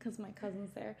 because my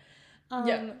cousin's there.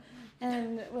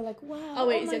 And we're like, wow. Oh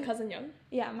wait, is your cousin young?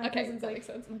 Yeah, my cousin's that makes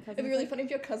sense. It'd be really funny if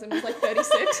your cousin was like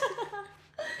 36.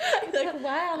 like,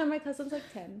 wow. No, my cousin's like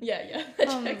 10. Yeah.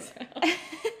 That checks out. And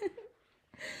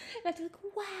I have to be like,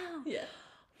 wow. Yeah.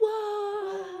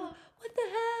 Whoa. What the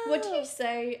hell? What do you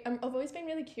say? I've always been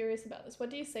really curious about this. What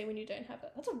do you say when you don't have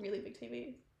it? That's a really big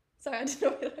TV. Sorry, I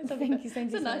didn't realize that. Thank you.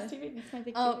 It's a nice TV. It's my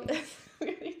big TV. That's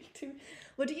really big TV.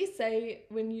 What do you say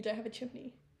when you don't have a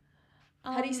chimney?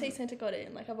 How do you say Santa got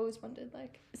in? Like, I've always wondered,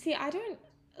 like... See, I don't...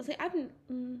 See, I haven't...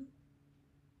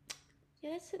 Yeah,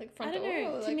 that's... Like, front I don't door?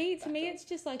 know. Or to me, it's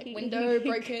just like... window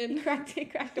broken. He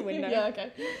cracked a window. Yeah,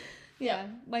 okay. Yeah.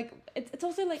 Like, it's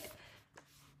also, like...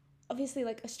 Obviously,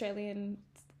 like, Australian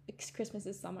Christmas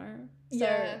is summer.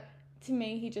 So, to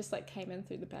me, he just, like, came in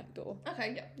through the back door.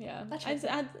 Okay, yeah.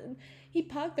 Yeah. He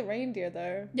parked the reindeer,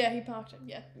 though. Yeah, he parked it,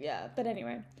 yeah. Yeah, but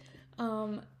anyway.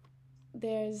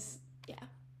 There's... Yeah.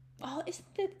 Oh, there's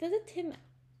a Tim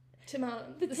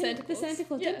Allen, the Santa Claus. The Santa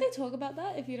Claus. Yeah. Don't they talk about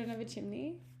that if you don't have a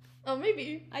chimney? Oh,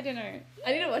 maybe. I don't know.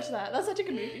 I need to watch that. That's such a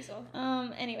good movie, so.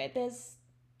 Anyway, there's...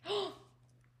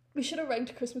 We should have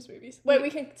ranked Christmas movies. Wait,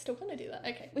 we can still kind of do that.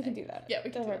 Okay. We can do that. Yeah,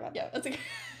 we can Don't worry about that. Yeah, that's okay.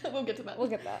 We'll get to that. We'll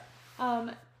get that.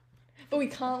 But we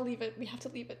can't leave it. We have to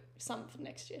leave it some for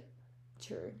next year.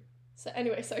 True. So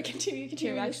anyway,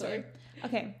 continue actually. Story.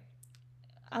 Okay.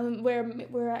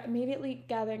 We're immediately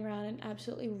gathering around and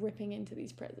absolutely ripping into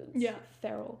these presents. Yeah.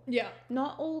 Feral. Yeah.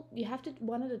 Not all. You have to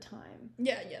one at a time.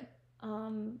 Yeah. Yeah.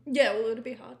 Well, it'd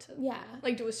be hard to. Yeah.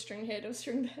 Like do a string here, do a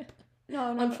string there.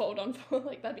 No. Unfold.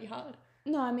 Like that'd be hard.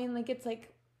 No, I mean like it's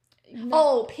like.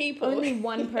 People. Only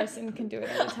one person can do it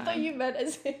at a time. I thought you meant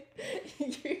as if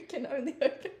you can only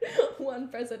open one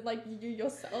present, like you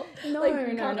yourself. No,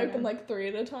 you can't open like 3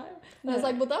 at a time. And I was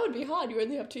like, well, that would be hard. You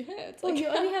only have 2 hands. Well,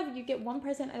 you get one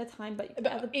present at a time, but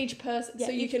each person, so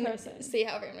you can see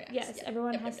how everyone reacts. Yes,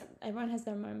 everyone has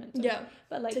their moment.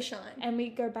 But like to shine. And we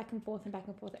go back and forth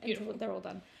until they're all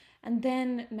done. And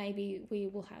then maybe we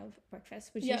will have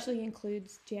breakfast, which usually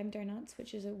includes jam donuts,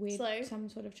 which is a weird, some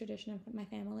sort of tradition of my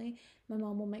family. My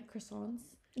mom will make croissants.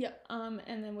 Yeah.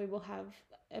 And then we will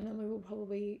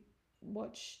probably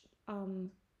watch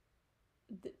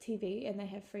the TV, and they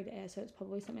have free to air, so it's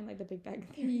probably something like The Big Bang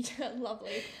Theory. Yeah,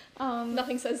 lovely.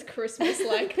 Nothing says Christmas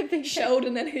like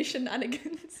Sheldon and his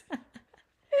shenanigans.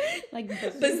 Like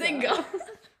Bazinga.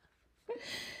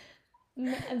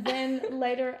 And then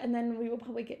later, we will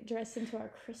probably get dressed into our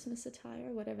Christmas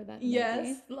attire, whatever that may be.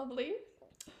 Yes, lovely.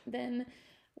 Then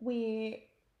we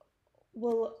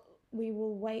will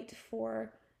wait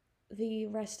for the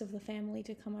rest of the family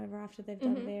to come over after they've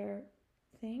done their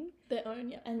thing. Their own,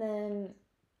 yeah. And then,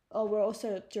 we're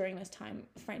also during this time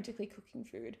frantically cooking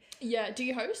food. Yeah. Do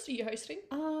you host? Are you hosting?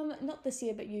 Not this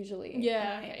year, but usually.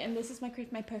 Yeah. And this is my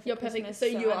perfect Your perfect Christmas. So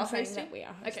you are hosting? That we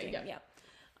are hosting. Okay. Yeah.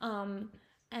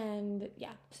 And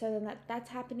yeah, so then that's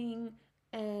happening,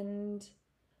 and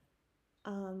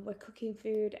we're cooking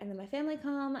food, and then my family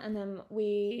come, and then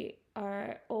we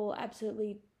are all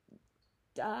absolutely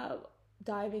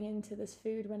diving into this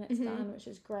food when it's done, which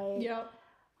is great. Yeah.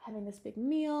 Having this big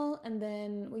meal, and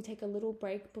then we take a little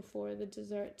break before the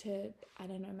dessert to, I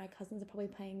don't know, my cousins are probably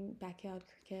playing backyard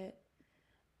cricket.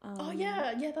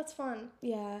 Yeah, that's fun.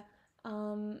 Yeah.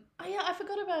 Oh yeah, I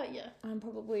forgot about I'm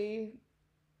probably.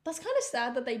 That's kind of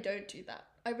sad that they don't do that.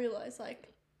 I realize like.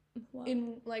 What?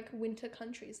 In like winter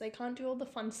countries, they can't do all the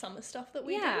fun summer stuff that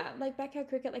we do. Yeah, like backyard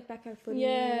cricket, like backyard footy.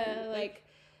 Yeah, like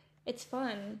it's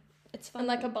fun. It's fun. And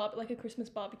like a Christmas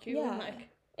barbecue. Yeah, and like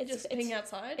it's being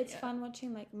outside. It's fun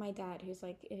watching like my dad, who's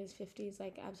like in his 50s,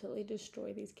 like absolutely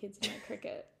destroy these kids in like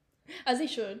cricket. As he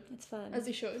should. It's fun. As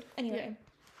he should. Anyway,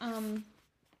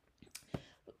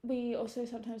 we also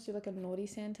sometimes do like a naughty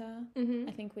Santa. Mm-hmm.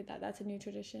 I think with that's a new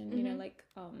tradition. Mm-hmm. You know, like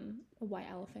a white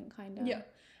elephant kind of. Yeah.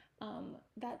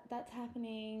 That's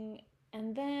happening,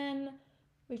 and then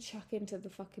we chuck into the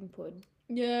fucking pud.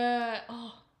 Yeah.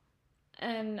 Oh.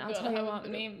 And I'll tell you what,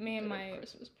 me and my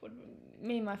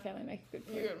family make a good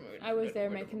pud. I was there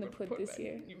making the pud this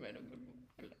year. You made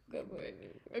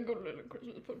a good little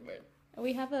Christmas pud, mate.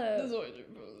 We have There's always a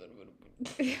little bit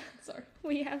of pud. Sorry.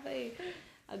 We have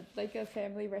a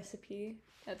family recipe.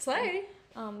 That's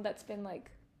been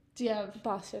like. Do you have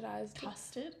bastardized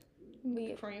custard?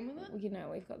 Cream with it? You know,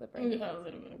 we've got the brain. We have a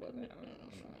little bit of it.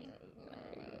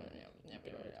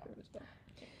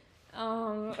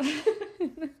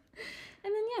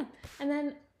 And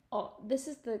then this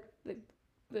is the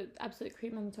absolute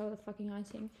cream on the top of the fucking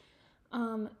icing.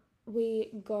 I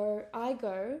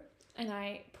go and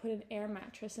I put an air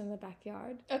mattress in the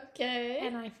backyard. Okay.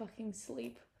 And I fucking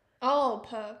sleep. Oh,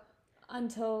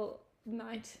 until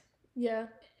night. Yeah.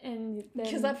 And then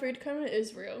because that food coma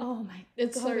is real. Oh my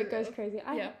god, so it goes real. Crazy.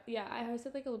 I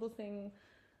hosted like a little thing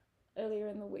earlier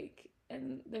in the week,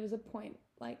 and there was a point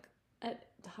like at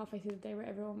halfway through the day where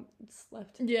everyone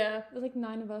slept. Yeah. There was like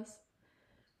 9 of us.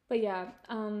 But yeah,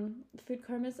 food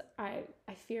comas I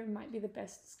fear might be the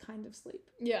best kind of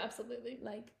sleep. Yeah, absolutely.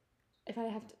 Like if I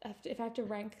have to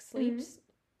rank sleeps,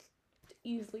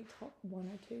 easily top 1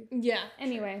 or 2. Yeah.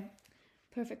 Anyway,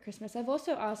 perfect Christmas. I've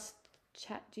also asked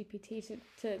ChatGPT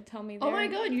to tell me their oh my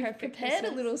god, you've prepared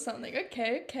Christmas. A little something.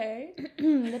 Okay.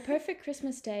 The perfect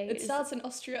Christmas day. It starts in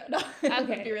Austria. No,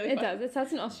 okay, be really it fun. does. It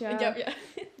starts in Austria. Yep, yeah.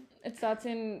 It starts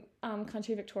in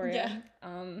country Victoria.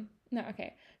 Yeah. No,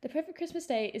 okay. The perfect Christmas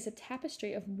day is a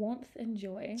tapestry of warmth and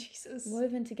joy, Jesus,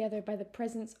 woven together by the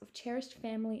presence of cherished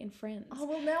family and friends. Oh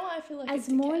well, now I feel like as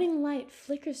morning light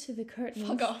flickers through the curtains,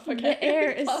 fuck off, okay. The air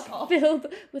is filled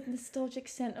with nostalgic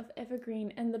scent of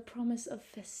evergreen and the promise of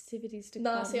festivities to come.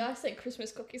 Nah, see, I say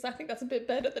Christmas cookies. I think that's a bit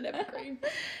better than evergreen.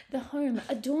 The home,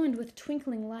 adorned with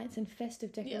twinkling lights and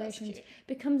festive decorations,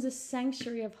 becomes a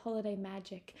sanctuary of holiday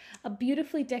magic. A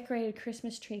beautifully decorated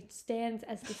Christmas tree stands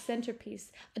as the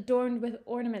centerpiece, adorned with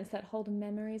ornaments that hold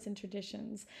memories and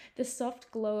traditions. The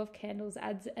soft glow of candles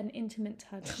adds an intimate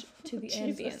touch to the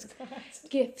ambience.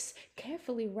 Gifts,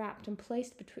 carefully wrapped and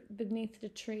placed beneath the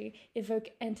tree,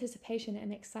 evoke anticipation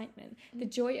and excitement. The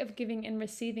joy of giving and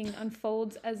receiving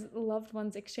unfolds as loved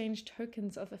ones exchange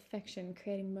tokens of affection,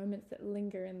 creating moments that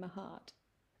linger in the heart.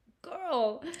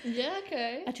 Girl. Yeah,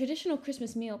 okay. A traditional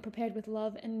Christmas meal prepared with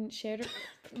love and shared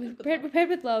prepared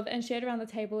with love and shared around the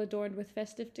table, adorned with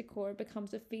festive decor,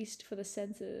 becomes a feast for the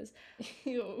senses.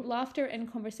 Laughter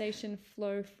and conversation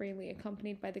flow freely,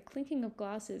 accompanied by the clinking of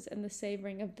glasses and the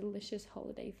savoring of delicious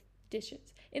holiday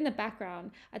dishes. In the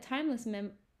background, a timeless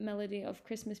melody of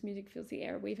Christmas music fills the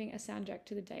air, weaving a soundtrack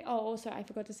to the day. Oh, also, I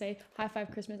forgot to say, High Five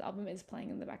Christmas album is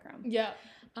playing in the background. Yeah.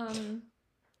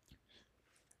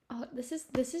 Oh, this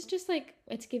is just like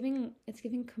it's giving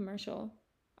commercial.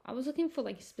 I was looking for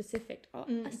like specific.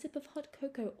 A sip of hot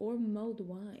cocoa or mulled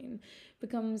wine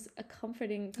becomes a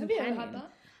comforting companion. Have you ever had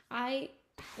that? I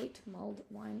hate mulled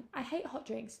wine. I hate hot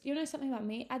drinks. You know something about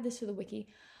me? Add this to the wiki.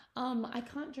 I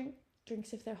can't drink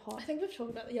drinks if they're hot. I think we've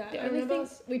talked about that. Yeah, I remember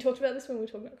we talked about this when we were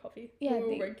talking about coffee. Yeah,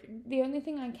 the only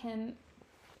thing I can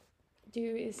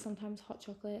do is sometimes hot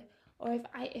chocolate. Or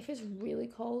if it's really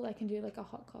cold, I can do like a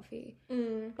hot coffee.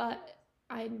 But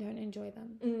I don't enjoy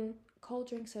them. Cold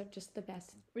drinks are just the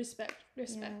best. Respect.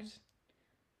 Yeah.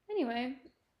 Anyway.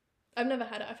 I've never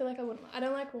had it. I feel like I wouldn't. I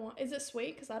don't like wine. Is it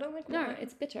sweet? Because I don't like wine. No,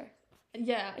 it's bitter.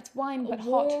 Yeah. It's wine, but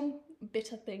warm,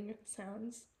 bitter thing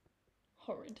sounds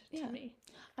horrid to me.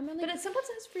 But it sometimes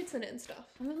has fruits in it and stuff.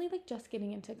 I'm really like just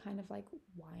getting into kind of like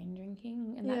wine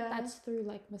drinking, and that's through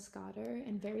like Moscato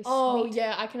and very sweet. Oh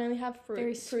yeah, I can only have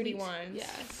fruity sweet wines. Yeah,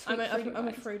 I'm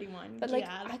a fruity wine. But like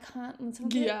I can't. When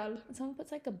someone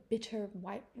puts like a bitter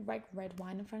red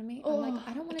wine in front of me, I'm like,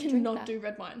 I don't want to drink that. I cannot do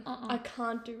red wine. I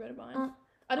can't do red wine.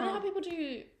 I don't know how people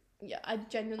do. Yeah, I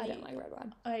don't like red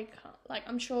wine. I can't. Like,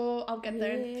 I'm sure I'll get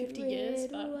there in 50 years,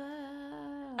 but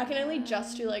I can only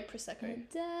just do like Prosecco,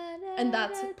 and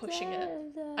that's pushing it.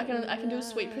 I can do a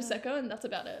sweet Prosecco, and that's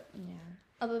about it. Yeah.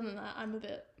 Other than that, I'm a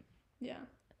bit,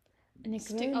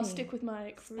 I'll stick with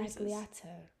my cruises.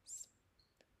 Spagliato.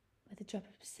 with a drop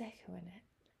of prosecco in it.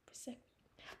 Prosecco.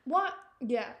 What?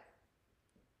 Yeah.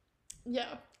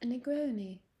 Yeah. A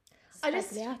Negroni.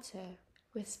 Spagliato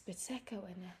with prosecco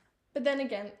in it. But then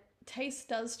again, taste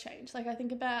does change. Like, I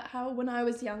think about how when I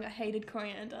was young, I hated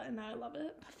coriander, and now I love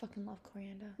it. I fucking love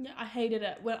coriander. Yeah, I hated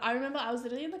it. When I remember I was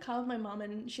literally in the car with my mum,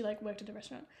 and she, like, worked at a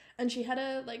restaurant, and she had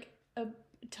a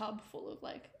tub full of,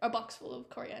 like, a box full of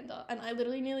coriander, and I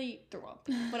literally nearly threw up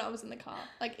when I was in the car.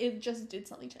 Like, it just did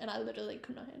something and I literally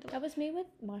could not handle it. That was me with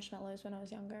marshmallows when I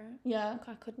was younger. Yeah. Like,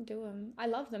 I couldn't do them. I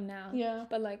love them now. Yeah.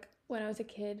 But, like, when I was a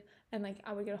kid and, like,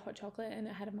 I would get a hot chocolate and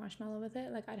it had a marshmallow with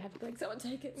it, like, I'd have to be like, someone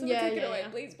take it. Someone take it away.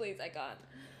 Please, please, I can't.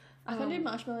 I can't do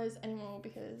marshmallows anymore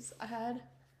because I had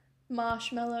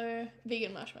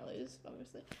vegan marshmallows,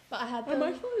 obviously. But I had them.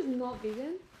 Are marshmallows not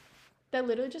vegan? They're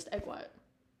literally just egg white.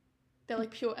 They're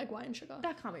like pure egg white and sugar.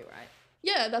 That can't be right.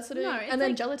 Yeah, that's what it is. And then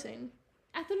like, gelatin.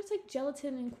 I thought it's like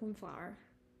gelatin and corn flour.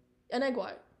 And egg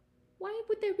white. Why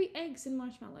would there be eggs in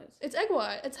marshmallows? It's egg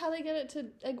white. It's how they get it to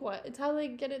egg white. It's how they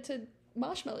get it to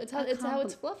marshmallow. It's how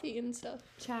it's fluffy and stuff.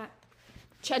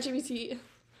 ChatGPT.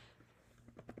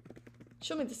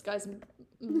 Show me this guy's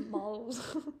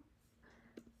models.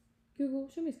 Google,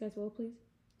 show me this guy's wall, please.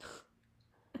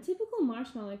 A typical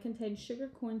marshmallow contains sugar,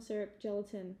 corn syrup,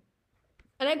 gelatin.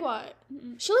 And egg white.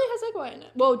 Chili has egg white in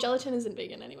it. Well, gelatin isn't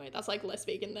vegan anyway. That's like less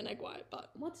vegan than egg white, but...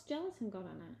 What's gelatin got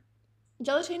on it?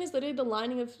 Gelatin is literally the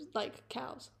lining of, like,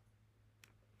 cows.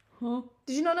 Huh?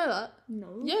 Did you not know that?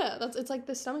 No. Yeah, it's like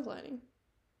the stomach lining.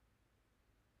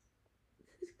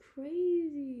 This is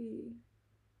crazy.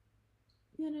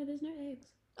 Yeah, no, there's no eggs.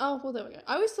 Oh, well, there we go.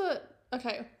 I always thought...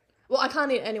 Okay. Well, I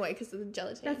can't eat it anyway because of the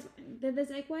gelatin. There's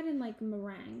egg white in, like,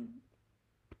 meringue.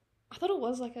 I thought it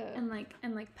was like a... And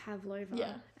like pavlova.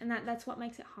 Yeah. And that's what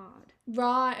makes it hard.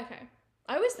 Right, okay.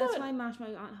 I always thought... That's why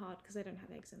marshmallows aren't hard, because they don't have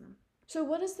eggs in them. So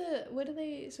what is the... What do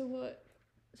they... So what?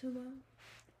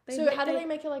 How do they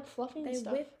make it like fluffy and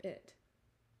stuff? They whip it.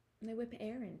 They whip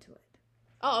air into it.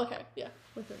 Oh, okay. Yeah.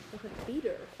 With a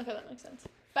beater. Okay, that makes sense.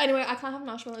 But anyway, I can't have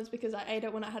marshmallows because I ate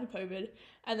it when I had COVID,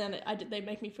 and then they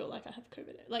make me feel like I have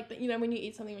COVID. Like, you know, when you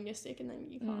eat something when you're sick and then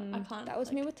you can't... I can't... That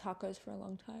was me with tacos for a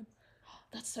long time.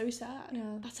 That's so sad.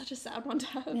 Yeah. That's such a sad one to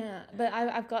have. Yeah, but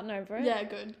I've gotten over it. Yeah,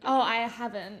 good. Oh, I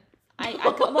haven't. I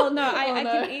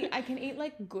can eat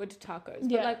like good tacos.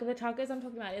 But like the tacos I'm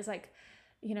talking about is like,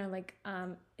 you know, like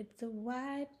it's a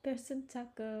white person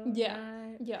taco. Yeah.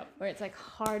 Right? Yeah. Where it's like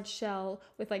hard shell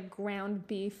with like ground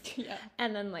beef. Yeah.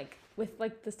 And then like with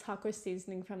like this taco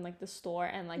seasoning from like the store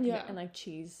and like and like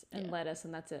cheese and lettuce,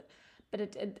 and that's it.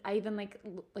 But I even like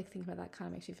thinking about that kind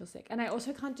of makes me feel sick. And I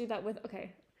also can't do that with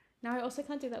Now I also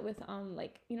can't do that with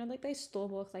like, you know, like those store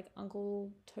bought like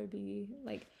Uncle Toby,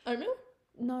 like oatmeal?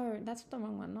 No, that's the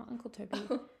wrong one, not Uncle Toby.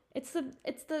 It's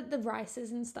the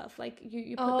rices and stuff. Like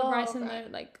you put the rice in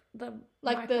the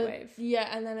microwave.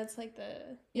 And then it's like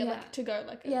like to go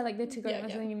like like the to go and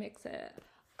then you mix it.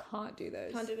 Can't do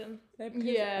those. Can't do them.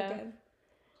 Again.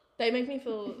 They make me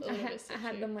feel a little bit sick. I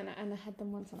had them I had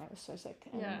them once and I was so sick.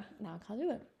 And now I can't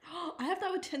do it. I have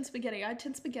that with tin spaghetti. I had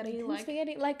tin spaghetti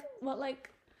spaghetti like what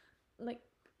like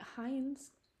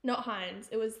Heinz? Not Heinz.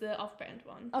 It was the off-brand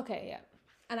one. Okay, yeah.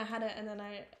 And I had it and then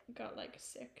I got like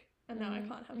sick and now I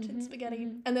can't have tin spaghetti.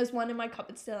 And there's one in my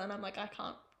cupboard still and I'm like, I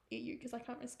can't eat you because I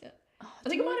can't risk it. Oh, I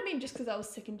think it might have been just because I was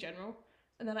sick in general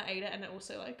and then I ate it and it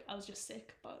also like I was just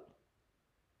sick, but...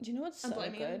 Do you know what's so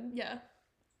good? Yeah.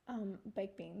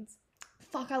 Baked beans.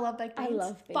 Fuck, I love baked beans. I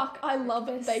love baked beans. Fuck, I love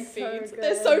baked beans. Good.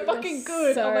 They're so fucking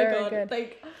good. So oh my god. Good.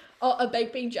 Like... Oh, a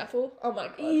baked bean Jaffle. Oh my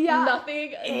god. Yeah.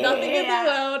 Nothing in the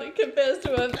world compares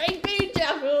to a baked bean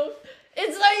Jaffle.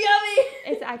 It's so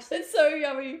yummy. It's so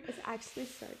yummy. It's actually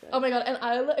so good. Oh my god.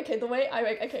 And the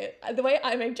way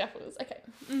I make Jaffles.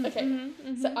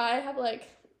 So I have like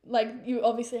you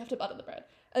obviously have to butter the bread.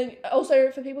 And also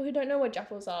for people who don't know what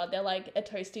Jaffles are, they're like a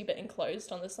toasty but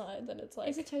enclosed on the side. Then it's like...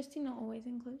 Is a toasty not always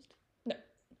enclosed? No.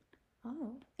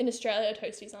 Oh. In Australia,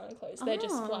 toasties aren't enclosed. They're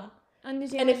just flat. And New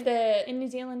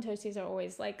Zealand toasties are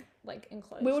always like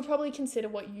enclosed. We would probably consider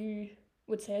what you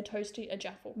would say a toasty a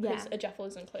jaffle because a jaffle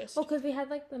is enclosed. Well, because we had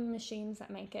like the machines that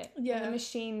make it. Yeah. And the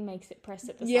machine makes it press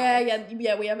at the side.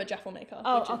 Yeah. We have a jaffle maker.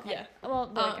 Okay.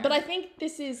 Well, but I think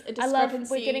this is a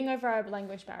discrepancy. We're getting over our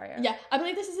language barrier. Yeah, I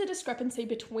believe this is a discrepancy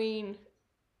between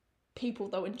people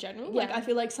though in general. Yeah. Like I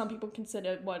feel like some people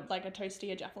consider what like a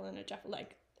toasty a jaffle and a jaffle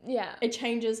like. Yeah. It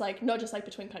changes like not just like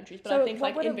between countries, but I think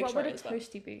like in Victoria as well. What would a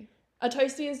toasty be? A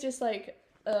toasty is just like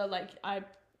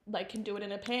I can do it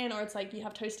in a pan, or it's like you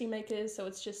have toasty makers, so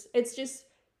it's just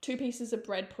two pieces of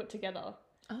bread put together.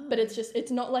 Oh. But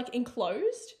it's not like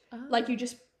enclosed. Oh. Like you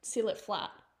just seal it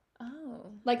flat.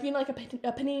 Oh. Like, you know, like a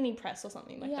panini press or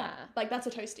something like that. Like, that's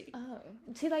a toasty. Oh.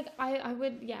 See, like, I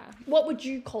would, yeah. What would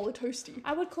you call a toasty?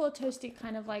 I would call a toasty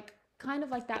kind of like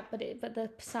that, but the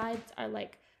sides are,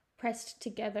 like, pressed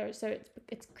together, so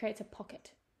it creates a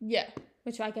pocket. Yeah.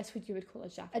 Which I guess you would call a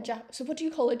jaffle. So what do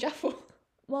you call a jaffle?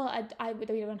 Well, we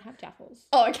don't have jaffles.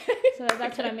 Oh, okay. So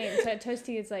that's what I mean. So a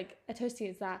toasty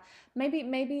is that.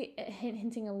 Maybe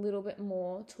hinting a little bit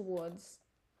more towards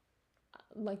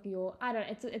like I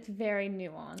don't know, it's very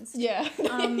nuanced. Yeah.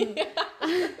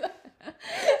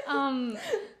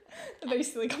 A very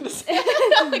silly conversation.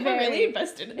 I'm really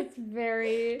invested in it. It's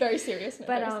very serious.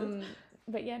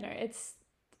 But yeah, no, it's,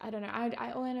 I don't know.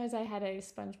 I all I know is I had a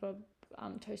SpongeBob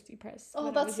toasty press.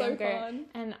 Oh, that's so fun.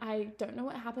 And I don't know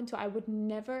what happened to it. I would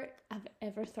never have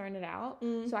ever thrown it out.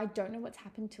 So I don't know what's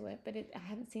happened to it, but I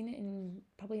haven't seen it in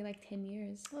probably like 10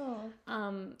 years. Oh.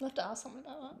 I'll have to ask someone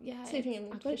about that. Yeah. See if you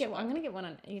can I'm gonna get one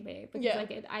on eBay because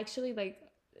like it actually like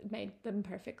made them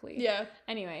perfectly. Yeah.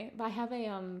 Anyway, but I have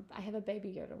a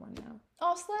Baby Yoda one now.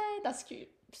 Oh, slay! That's cute.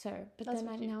 So, but that's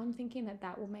then now I'm thinking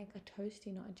that will make a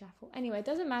toasty, not a jaffle. Anyway, it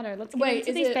doesn't matter. Let's get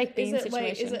into these baked beans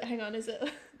situation. Hang on, is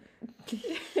it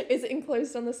is it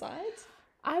enclosed on the sides?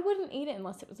 I wouldn't eat it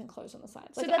unless it was enclosed on the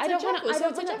sides. Like, so that's I don't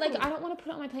want to put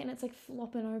it on my plate and it's like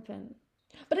flopping open.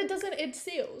 But it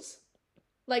seals.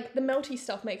 Like the melty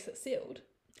stuff makes it sealed.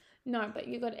 No, but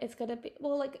it's got to be,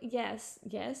 well, like, yes,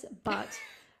 but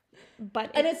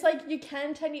and it's like you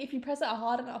can if you press it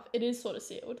hard enough, it is sort of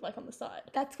sealed, like on the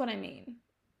side. That's what I mean.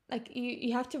 Like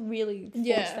you have to really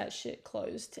force that shit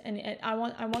closed, and I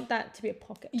want that to be a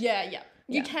pocket. Yeah.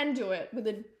 You can do it with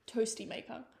a toasty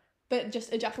maker, but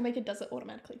just a jaffle maker does it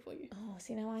automatically for you. Oh,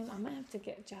 see, now I might have to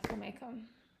get a jaffle maker.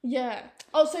 Yeah.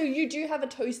 Oh, so you do have a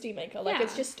toasty maker? Like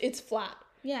it's flat.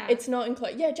 Yeah. It's not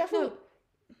enclosed. Yeah, jaffle. No.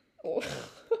 Oh.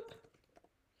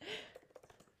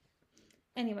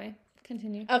 Anyway.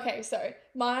 Continue. Okay, so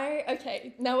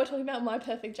now we're talking about my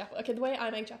perfect jaffle. Okay, the way I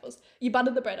make jaffles, you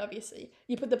butter the bread, obviously.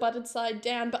 You put the buttered side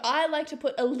down, but I like to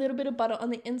put a little bit of butter on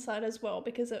the inside as well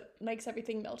because it makes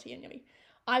everything melty and yummy.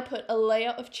 I put a layer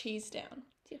of cheese down.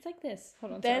 It's like this.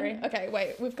 Hold on, sorry. Okay,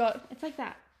 wait, we've got... It's like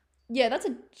that. Yeah, that's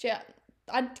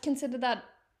I'd consider that...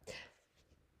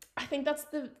 I think that's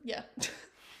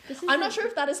I'm not sure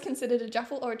if that is considered a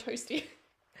jaffle or a toasty.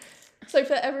 So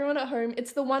for everyone at home,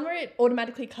 it's the one where it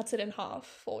automatically cuts it in half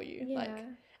for you. Yeah.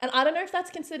 And I don't know if that's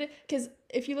considered, because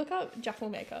if you look up jaffle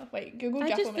maker, Google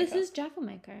jaffle maker. This is jaffle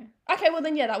maker. Okay, well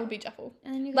then that would be jaffle.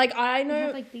 And then I know. You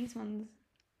have like these ones.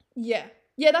 Yeah,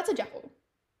 that's a jaffle.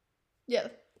 Yeah.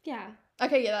 Yeah.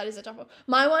 Okay, that is a jaffle.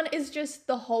 My one is just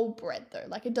the whole bread though.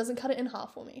 Like it doesn't cut it in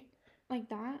half for me. Like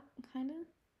that, kind of.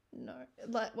 No,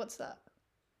 like what's that?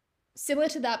 Similar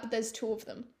to that, but there's two of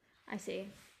them. I see.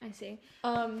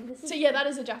 That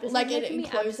is a jaffle. Like it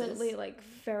encloses. Absolutely, like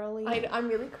thoroughly. I'm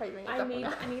really craving a jaffle.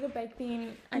 I need a baked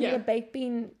bean. I need a baked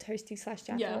bean toasty /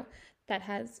 jaffle that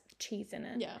has cheese in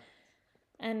it. Yeah.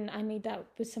 And I need that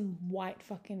with some white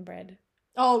fucking bread.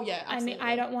 Oh yeah, absolutely.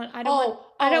 I don't want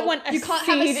a you can't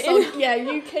seed have a yeah,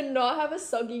 you cannot have a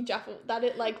soggy jaffle. That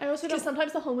it like because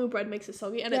sometimes the wholemeal bread makes it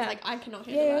soggy and it's like I cannot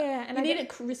handle that. Yeah, and you need it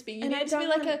crispy. You need it to be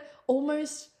like a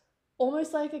almost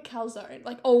like a calzone,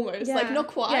 like almost, like not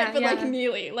quite, but like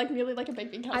nearly like a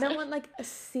baked bean calzone. I don't want like a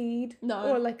seed,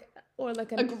 or like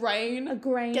a grain.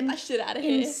 Get that shit out of in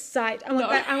here. Sight.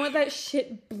 I want that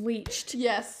shit bleached.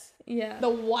 Yes. Yeah. The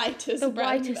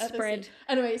whitest bread.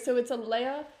 Anyway, so it's a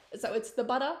layer. So it's the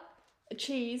butter, a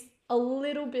cheese, a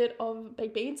little bit of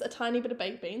baked beans, a tiny bit of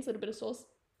baked beans, a little bit of sauce,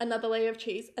 another layer of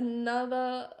cheese,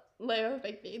 another layer of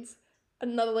baked beans,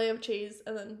 another layer of cheese,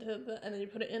 and then you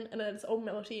put it in, and then it's all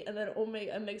melty, and then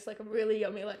it makes like a really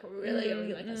yummy, like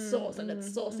a sauce, and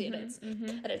it's saucy, and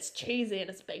it's cheesy, and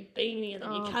it's baked beany, and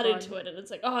then you cut into it, and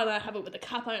it's like, and I have it with a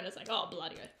kappa, and it's like,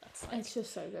 bloody hell, that's like, it's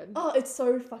just so good. Oh, it's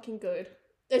so fucking good.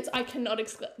 I cannot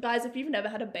explain, guys. If you've never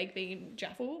had a baked bean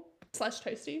jaffle /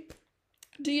 toasty,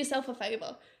 do yourself a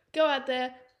favor. Go out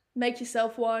there, make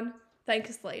yourself one. Thank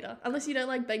us later. Unless you don't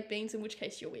like baked beans, in which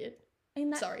case you're weird.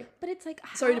 Sorry. But it's like,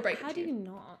 sorry to break it to you. How do you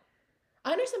not?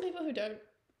 I know some people who don't.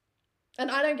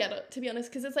 And I don't get it, to be honest,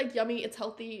 because it's like yummy, it's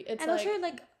healthy, it's and also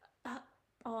like,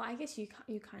 I guess you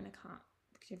kind of can't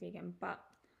because you're vegan, but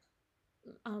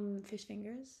fish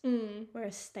fingers were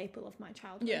a staple of my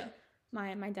childhood. Yeah.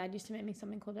 My dad used to make me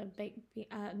something called a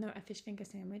fish finger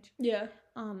sandwich. Yeah.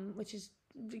 Which is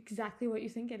exactly what you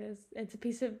think it is. It's a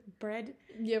piece of bread.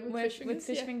 Yeah, with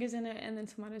fish fingers in it, and then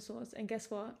tomato sauce. And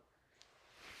guess what?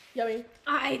 Yummy.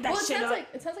 I ate that shit up.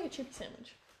 It sounds like a chippy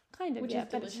sandwich. Kind of, which yeah, is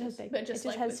delicious, but it just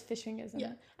has fish fingers in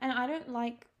it. And I don't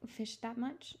like fish that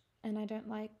much, and I don't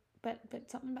like, but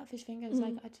something about fish fingers,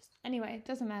 anyway, it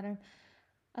doesn't matter.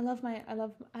 I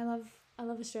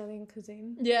love Australian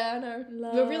cuisine. Yeah, I know.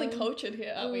 We're really cultured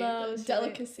here, aren't we? The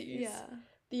delicacies.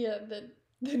 Yeah.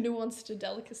 The nuanced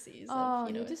delicacies. Oh,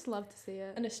 you just love to see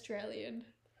it. An Australian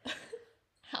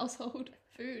household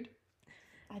food.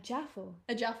 A jaffle.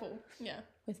 A jaffle, yeah.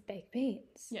 With baked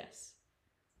beans. Yes.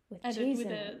 With cheese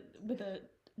in it. With a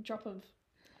drop of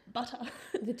butter.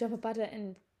 With a drop of butter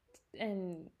and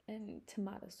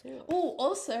tomato sauce. Oh,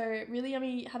 also really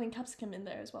yummy having capsicum in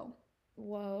there as well.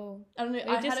 Whoa. I don't know.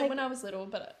 I had it when I was little,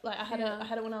 but like I had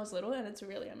it when I was little, and it's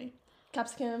really yummy.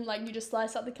 Capsicum, like you just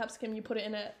slice up the capsicum, you put it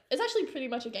in it. It's actually pretty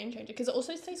much a game changer because it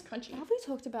also tastes crunchy. Have we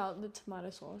talked about the tomato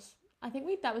sauce? I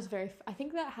think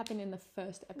that happened in the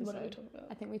first episode. What did we talk about?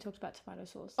 I think we talked about tomato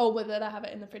sauce. Oh, whether I have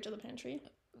it in the fridge or the pantry.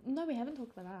 No, we haven't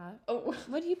talked about that. Oh,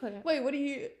 where do you put it? Wait, what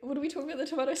do we talk about the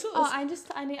tomato sauce? Oh,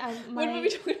 when were we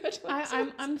talking about tomato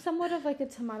sauce? I'm somewhat of like a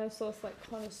tomato sauce like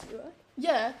connoisseur.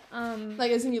 Yeah.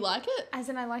 Like as in you like it? As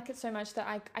in I like it so much that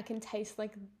I can taste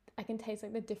like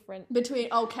the different between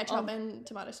ketchup and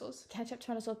tomato sauce. Ketchup,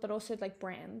 tomato sauce, but also like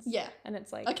brands. Yeah. And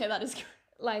it's like okay, that is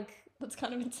like that's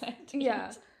kind of insane.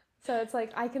 Yeah. So it's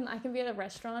like I can be at a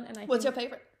restaurant and What's your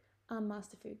favorite?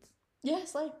 Master Foods.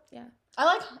 Yes, like yeah.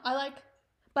 I like.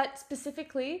 But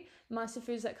specifically Master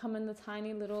Foods that come in the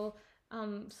tiny little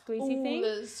squeezy thing.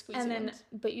 The squeezy and then ones.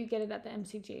 But you get it at the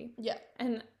MCG. Yeah.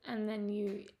 And then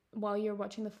you while you're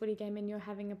watching the footy game and you're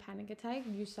having a panic attack,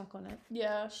 you suck on it.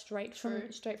 Yeah. Straight from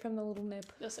the little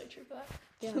nip. You're so true for that.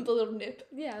 Yeah. The little nip.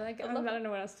 Yeah, like I don't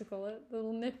know what else to call it. The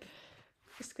little nip.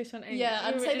 Squish on egg. Yeah,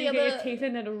 I'd say the other. Get your teeth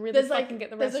in, it'll really fucking get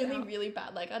the rest out. There's only really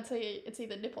bad. Like I'd say it's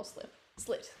either nip or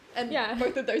slit. And yeah.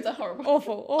 both of those are horrible.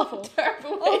 Awful.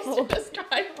 Terrible ways to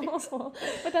describe it. Awful.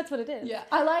 But that's what it is. Yeah,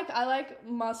 I like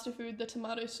Master Food, the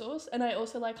tomato sauce, and I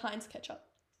also like Heinz ketchup.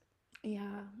 Yeah,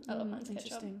 I love Heinz ketchup.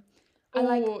 Interesting.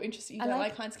 Interesting. You don't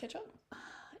like Heinz ketchup?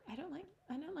 I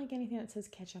don't like anything that says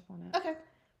ketchup on it. Okay.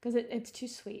 Because it's too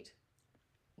sweet.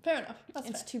 Fair enough.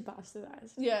 It's too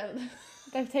bastardized. Yeah.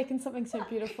 They've taken something so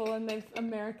beautiful and they've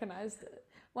Americanized it.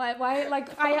 Why like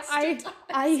I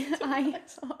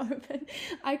open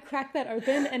I crack that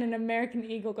open and an American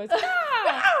eagle goes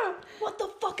ah! What the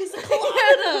fuck is a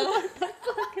kilometer? What the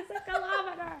fuck is a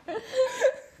kilometer?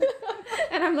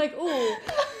 And I'm like, ooh,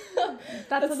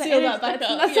 that's what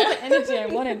the energy I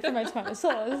wanted for my tomato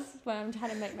sauce when I'm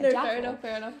trying to make my jaffle.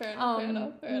 Fair enough.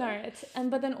 No, it's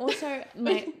but then also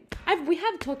we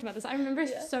have talked about this. I remember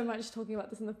so much talking about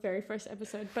this in the very first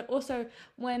episode. But also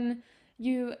when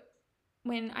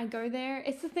I go there,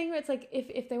 it's the thing where it's like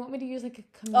if they want me to use like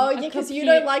because you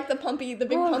don't like the big pumpy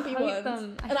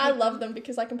ones, and I love them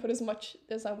because I can put as much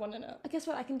as I want in it. I guess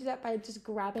what I can do that by just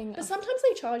grabbing. But sometimes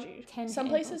they charge you. Some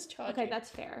places charge. Okay,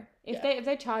 that's fair. If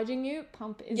they're charging you,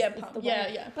 pump is pump. The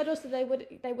way. Yeah. But also they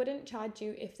wouldn't charge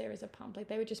you if there is a pump. Like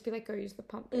they would just be like, go use the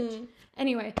pump, bitch.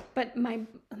 Anyway, but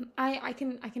I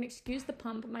can excuse the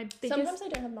pump. Sometimes they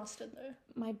don't have mustard though.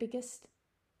 My biggest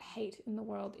hate in the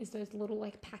world is those little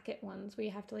like packet ones where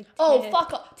you have to like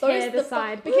fuck off. Those the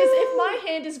side because if my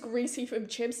hand is greasy from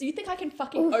chips, do you think I can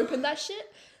fucking open that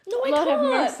shit? No, I can't. Have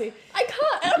mercy. I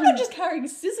can't. And I'm not just carrying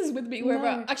scissors with me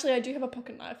wherever. Actually, I do have a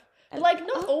pocket knife. But like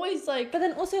not always like. But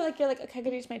then also like you're like, okay, I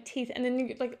gotta use my teeth, and then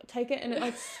you like take it and it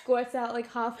like squirts out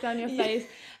like half down your face,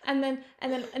 and then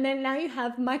now you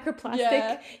have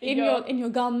microplastic in your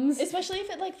gums. Especially if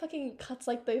it like fucking cuts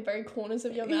like the very corners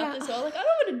of your mouth as well. Like I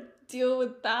don't want to deal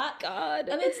with that. God.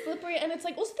 And it's slippery, and it's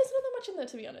like also there's not that much in there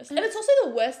to be honest. And it's also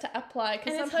the worst to apply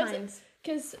because sometimes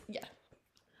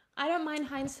I don't mind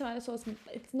Heinz tomato sauce.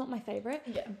 It's not my favorite.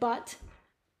 Yeah. But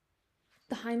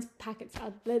the Heinz packets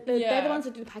they're the ones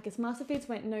that do the packets. Master Foods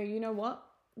went, no, you know what?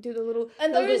 Do the little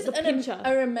and those the pincher.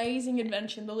 Are amazing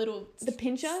invention. The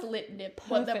pincher, slit nip,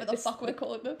 whatever the fuck we're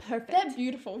calling them. Perfect. They're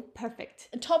beautiful. Perfect.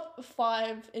 Top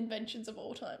 5 inventions of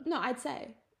all time. No, I'd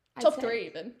say top 3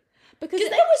 even. Because they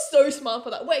were so smart for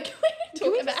that. Wait, can we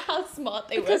talk about how smart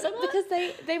they were for that? Because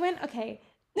they went, okay,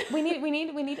 we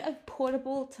need a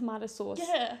portable tomato sauce.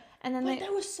 Yeah. And then they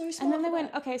were so smart. And then they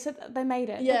went, okay, so they made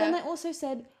it. Yeah. But then they also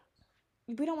said,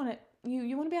 we don't want it.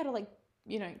 You want to be able to like,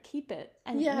 keep it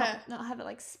and not have it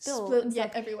like spill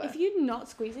everywhere. If you're not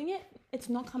squeezing it, it's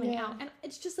not coming out. And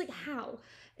it's just like how?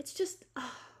 It's just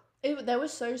they were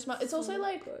so smart. It's also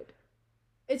like good.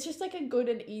 It's just like a good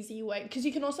and easy way because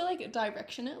you can also like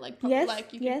direction it like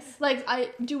like I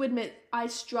do admit I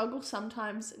struggle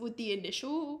sometimes with the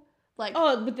initial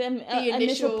with the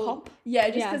initial pop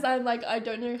just because I'm like I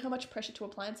don't know how much pressure to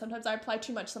apply and sometimes I apply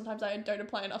too much, sometimes I don't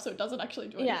apply enough so it doesn't actually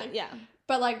do anything. Yeah.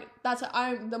 But like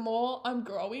the more I'm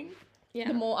growing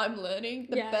the more I'm learning,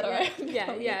 the better I am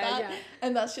becoming at that.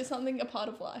 And that's just something, a part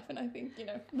of life. And I think, you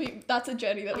know, that's a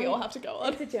journey that we all have to go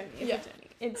on. It's a journey. It's a journey.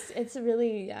 It's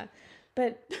really,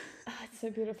 but it's so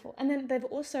beautiful. And then they've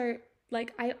also,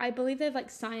 like, I believe they've, like,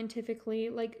 scientifically,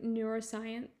 like,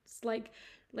 neuroscience, like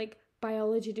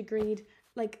biology degreed,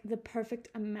 like, the perfect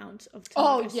amount of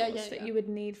tomato sauce that you would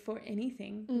need for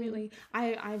anything, really.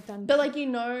 I've done... But, like, you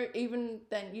know, even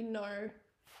then, you know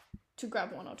to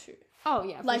grab one or two. Oh,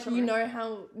 yeah, like, sure. you know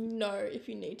if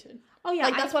you need to. Oh, yeah.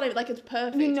 Like, that's what like, it's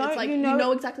perfect. It's like, you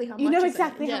know exactly how much is in it. You know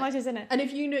exactly how much is in it. And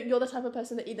if you know, you're the type of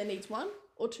person that either needs one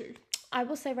or two. I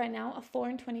will say right now, a 4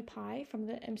 and 20 pie from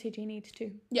the MCG needs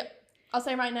 2. Yep. I'll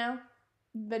say right now,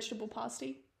 vegetable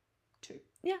pasty, 2.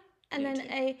 Yeah. And then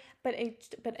a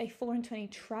 4 and 20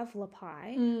 traveller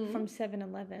pie from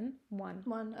 7-Eleven, 1.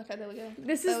 1. Okay, there we go.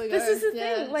 This is the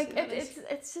thing. Like,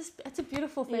 it's a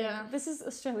beautiful thing. Yeah. This is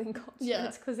Australian culture. Yeah.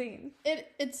 It's cuisine.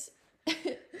 It's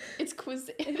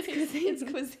cuisine. It's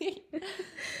cuisine.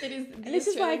 It is. This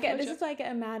is why I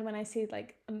get mad when I see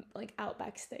like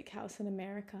Outback Steakhouse in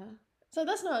America. So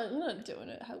that's not, you're not doing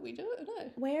it how we do it,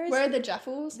 no. Where are the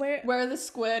Jaffles? Where are the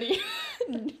squirty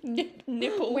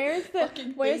nipple? Where's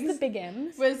the Big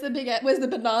M's? Where's the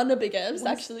banana Big M's?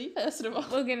 Actually, first of all,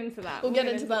 we'll get into that. We'll get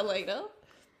into that later.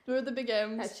 Where are the Big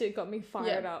M's? That shit got me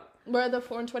fired up. Where are the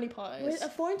 4 and 20 pies? A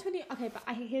 4 and 20. Okay, but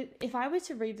if I were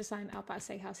to redesign Outback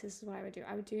Steakhouse, this is what I would do.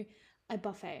 I would do a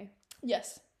buffet.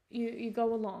 Yes. You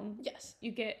go along. Yes.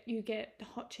 You get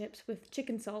hot chips with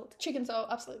chicken salt. Chicken salt,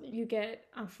 absolutely. You get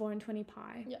a 4 and 20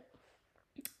 pie. Yeah.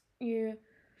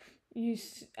 You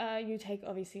take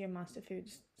obviously your Master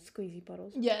Foods squeezy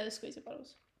bottles. Yeah, the squeezy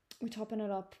bottles. We're topping it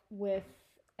up with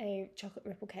a chocolate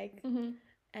ripple cake.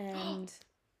 And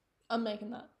I'm making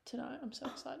that tonight. I'm so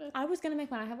excited. I was gonna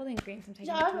make one. I have all the ingredients. I'm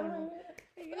taking.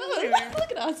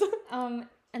 Look at us.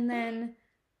 And then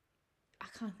I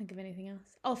can't think of anything else.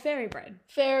 Oh, fairy bread.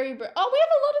 Fairy bread. Oh, we have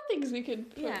a lot of things we could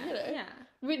put, you know. Yeah.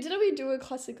 Didn't we do a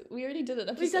classic? We already did an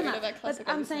episode of that classic.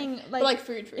 But I'm saying, like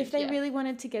food. If they really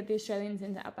wanted to get the Australians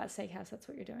into Outback Steakhouse, that's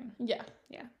what you're doing. Yeah.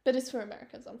 Yeah. But it's for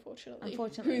Americans, unfortunately.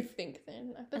 Who think they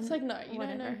know. But it's like, no, you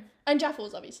don't know. And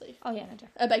Jaffles, obviously. Oh, yeah, no,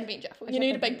 Jaffles. A baked bean Jaffle. You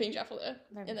need a baked bean Jaffle there.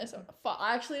 In there.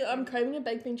 I'm craving a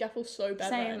baked bean Jaffle so bad.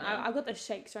 Same. Right now. I've got the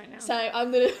shakes right now. So I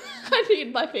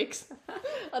need my fix.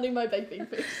 I need my baked bean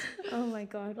fix. Oh my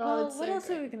god. Well, what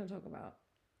else are we going to talk about?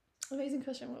 Amazing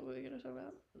question. What were we going to talk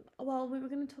about? Well, we were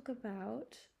going to talk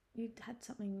about... You had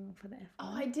something for the F1.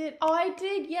 Oh, I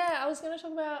did. Yeah, I was going to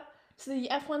talk about... So the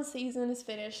F1 season is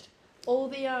finished. All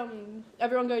the...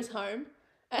 Everyone goes home.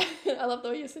 I love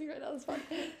the way you're sitting right now. That's fun.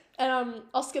 And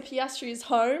Oscar Piastri is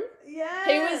home.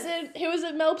 Yeah. He was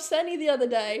at Melbourne the other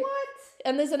day. What?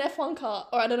 And there's an F1 car.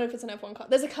 Or I don't know if it's an F1 car.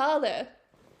 There's a car there.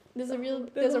 There's a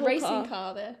racing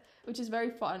car there, which is very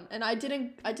fun. And I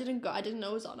didn't go. I didn't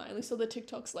know it was on. I only saw the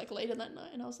TikToks like later that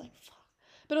night, and I was like, fuck.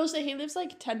 But also, he lives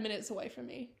like 10 minutes away from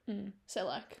me. So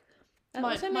like,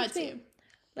 might see him.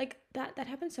 Like that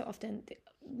happens so often.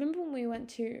 Remember when we went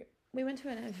to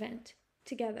an event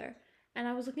together, and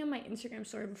I was looking at my Instagram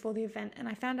story before the event, and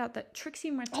I found out that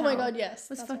Trixie Mattel oh my god, yes,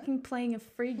 was fucking playing a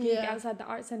free gig outside the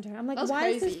art center. I'm like, why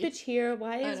is this bitch here?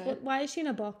 Why is she in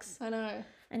a box? I know.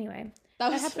 Anyway,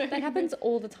 that happens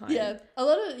all the time. Yeah,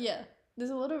 there's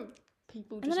a lot of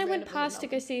people. And then I went past to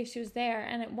go see if she was there,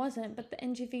 and it wasn't. But the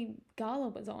NGV gala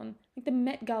was on, like the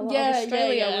Met Gala of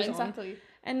Australia was exactly. on.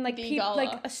 And like people,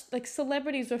 like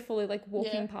celebrities were fully like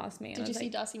walking past me. And did you see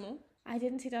Darcy Moore? I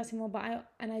didn't see Darcy Moore, but I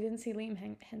didn't see Liam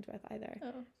Hemsworth either.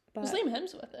 Oh, but was Liam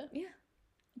Hemsworth there? Yeah,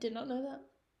 did not know that.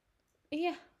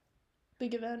 Yeah,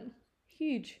 big event,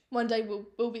 huge. One day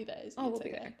we'll be there. We'll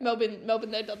be there.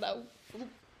 Melbourne, they've done that. We'll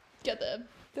get there.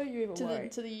 Don't you even worry.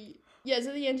 Is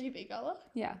it the NGV gala?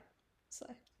 Yeah. So,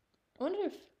 I wonder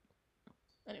if.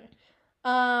 Anyway,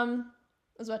 I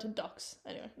was about to dox.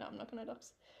 Anyway, no, I'm not gonna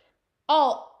dox.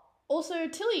 Oh, also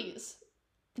Tilly's.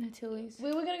 No, Tilly's.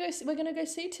 We're gonna go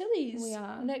see Tilly's. We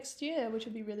are next year, which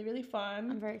will be really, really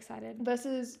fun. I'm very excited.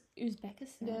 Versus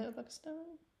Uzbekistan. Yeah, Uzbekistan.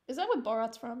 Is that where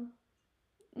Borat's from?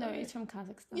 No, he's from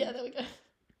Kazakhstan. Yeah, there we go.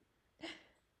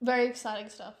 Very exciting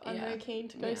stuff. I'm very keen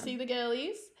to go see the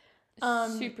girlies.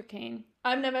 Super keen.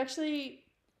 I've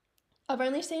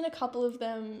only seen a couple of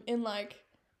them in like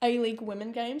A-League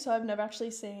women games, so I've never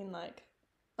actually seen like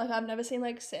I've never seen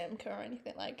like Samka or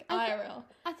anything like IRL.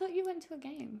 I thought you went to a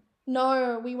game.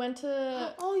 No, we went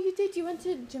to... Oh, you did. You went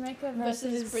to Jamaica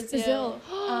versus Brazil.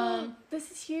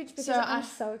 This is huge because I'm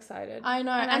so excited. I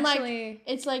know. And actually... like,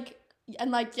 it's like...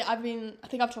 And like, yeah, I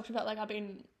think I've talked about like I've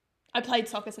been I played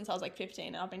soccer since I was like 15,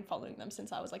 and I've been following them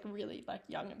since I was like really like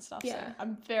young and stuff. Yeah. So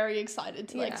I'm very excited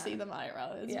to like see them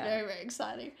IRL. It's very, very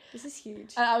exciting. This is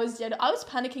huge. And I was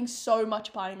panicking so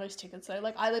much buying those tickets. So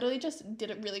like I literally just did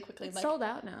it really quickly. It's like, sold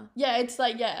out now. Yeah, it's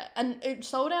like and it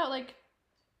sold out like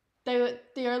they were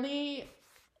the only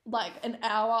like an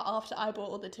hour after I bought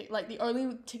all the tickets. Like the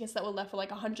only tickets that were left were like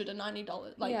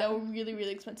 $190. Like they were really,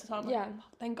 really expensive. So I'm like,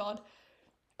 thank God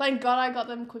I got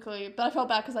them quickly. But I felt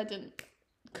bad because I didn't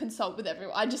consult with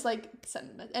everyone. I just like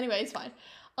sent them. Anyway, it's fine.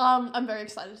 I'm very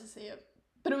excited to see it.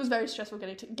 But it was very stressful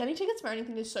getting tickets for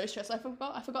anything is so stressful.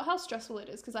 I forgot how stressful it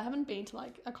is because I haven't been to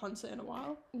like a concert in a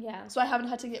while. Yeah. So I haven't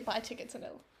had to buy tickets in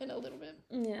a little bit.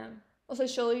 Yeah. Also,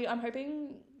 surely I'm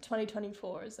hoping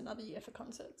 2024 is another year for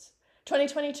concerts.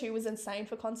 2022 was insane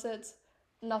for concerts.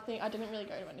 I didn't really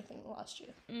go to anything last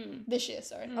year. This year,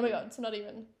 sorry. Oh my God, it's not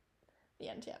even the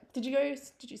end yet. Did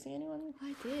you see anyone?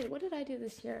 I did. What did I do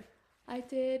this year? I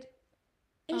did.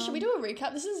 Should we do a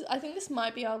recap? I think this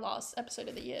might be our last episode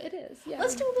of the year. It is. Yeah.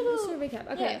 Let's do a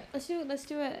recap. Okay. Yeah. Let's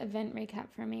do an event recap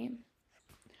for me.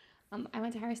 I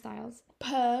went to Harry Styles.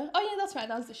 Oh yeah, that's right.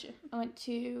 That was this year. I went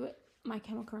to My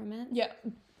Chemical Romance. Yeah.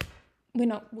 We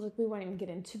won't even get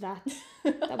into that.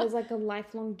 That was like a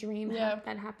lifelong dream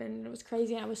that happened. It was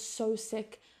crazy. And I was so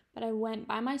sick, but I went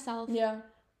by myself. Yeah.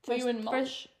 Were you in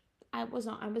Mosh? I was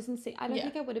not. I was in C. I don't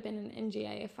think I would have been in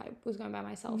NGA if I was going by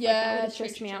myself. Yeah, like, that would have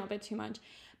stressed me out a bit too much.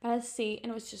 But I had C,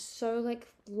 and it was just so like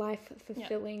life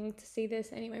fulfilling to see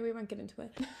this. Anyway, we won't get into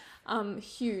it.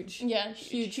 Huge. Yeah,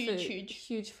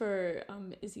 huge for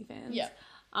Izzy fans. Yeah.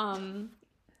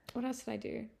 What else did I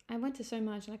do? I went to so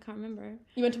much and I can't remember.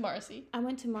 You went to Morrissey? I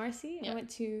went to Morrissey. Yeah. I went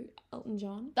to Elton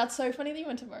John. That's so funny that you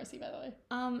went to Morrissey, by the way.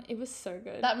 It was so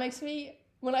good. That makes me...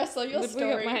 When I saw your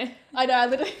story... I know, I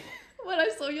literally... When I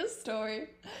saw your story,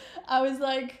 I was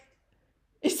like,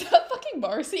 is that fucking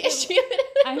Morrissey?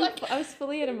 I was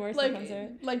fully at a Morrissey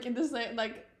concert. Like, in this...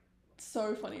 Like,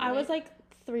 so funny. I was like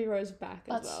 3 rows back as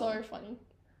well. That's so funny.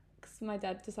 My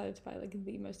dad decided to buy like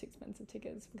the most expensive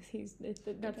tickets because it's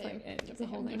a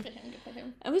whole thing. Good for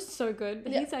him. It was so good.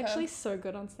 Yeah, he's actually so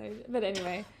good on stage. But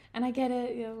anyway, and I get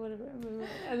it, whatever.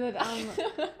 And then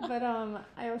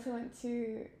I also went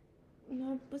to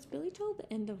was Billy Joel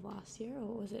the end of last year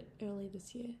or was it early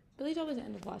this year? Billy Joel was the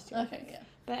end of last year. Okay, yeah.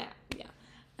 But yeah.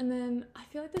 And then I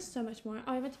feel like there's so much more.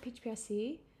 Oh, I went to Peach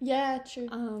PRC. Yeah, true.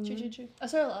 True. I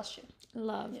saw her last year.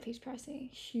 Love Peach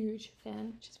PRC. Huge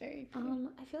fan. She's very pretty.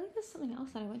 I feel like there's something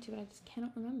else that I went to, but I just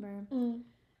cannot remember. And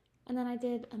then I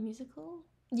did a musical.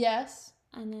 Yes.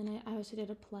 And then I also did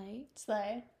a play.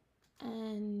 Slay.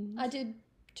 And I did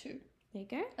 2. There you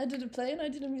go. I did a play and I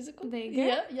did a musical. There you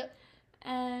go. Yeah.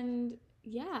 And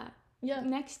yeah.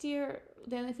 Next year,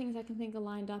 the only things I can think are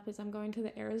lined up is I'm going to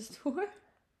the Eras tour.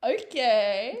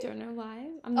 Okay. I don't know why.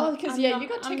 Because you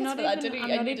got tickets for that, didn't you?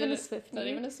 I'm not even a Swiftie. Not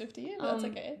even a Swiftie? That's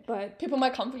okay. But people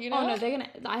might come for you now. Oh no,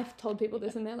 I've told people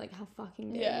this and they're like, how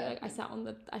fucking dare you? Like, I sat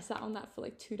on that for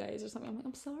like 2 days or something. I'm like,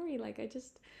 I'm sorry. Like I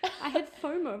had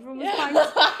FOMO.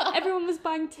 Everyone was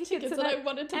buying tickets and I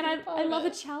wanted to I love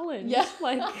a challenge. Yeah.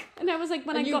 Like, and I was like,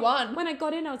 when I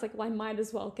got in, I was like, well, I might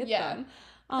as well get them.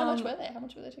 How much were they? How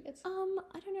much were the tickets? I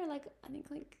don't know. Like, I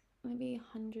think like maybe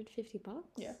 $150.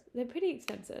 Yeah. They're pretty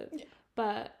expensive. Yeah.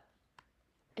 But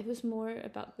it was more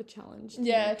about the challenge.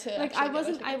 Yeah. I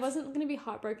wasn't gonna be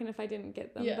heartbroken if I didn't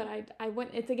get them. Yeah. But I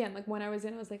went. It's again like when I was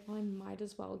in, I was like, well, I might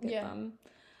as well get them.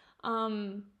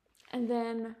 And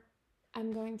then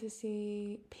I'm going to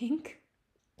see Pink.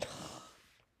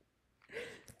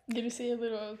 Did you see a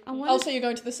little... so you're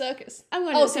going to the circus? I'm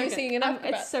going to the circus. So you're singing an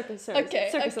acrobat. It's circus. Okay.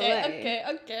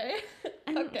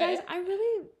 And guys, I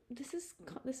really... This is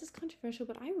controversial,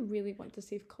 but I really want to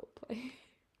see Coldplay.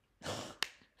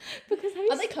 Because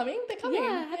are they coming? They're coming.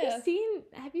 Yeah. Have you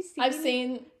seen... I've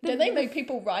seen... Do they make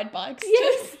people ride bikes?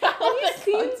 Yes. Have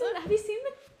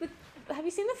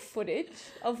you seen the footage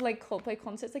of like Coldplay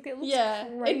concerts? Like it looks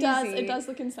crazy. It does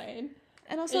look insane.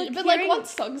 And also, but like, what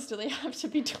songs do they have to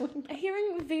be doing?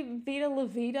 Hearing Vida La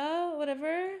Vida,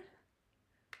 whatever.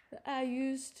 I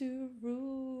used to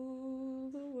rule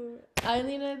the world. I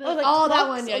only know the... that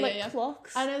one, yeah.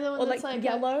 Clocks. I know the one that's like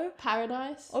Yellow.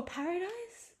 Paradise. Or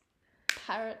Paradise?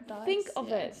 Paradise. Think of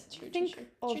it. Think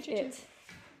of it.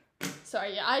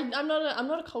 Sorry, I'm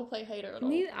not a Coldplay hater at all.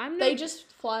 They just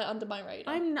fly under my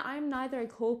radar. I'm neither a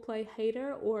Coldplay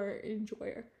hater or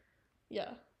enjoyer.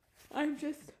 Yeah. I'm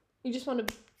just... You just want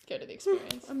to go to the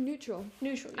experience. I'm neutral.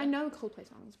 Yeah. I know Coldplay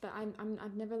songs, but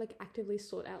I've never like actively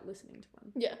sought out listening to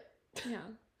one. Yeah. Yeah.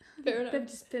 Fair enough. They've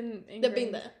just been They've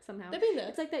been there somehow. They've been there.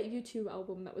 It's like that U2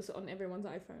 album that was on everyone's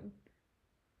iPhone,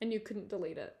 and you couldn't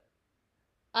delete it.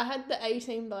 I had the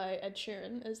 18 by Ed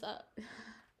Sheeran. Is that?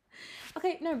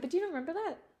 Okay, no, but do you remember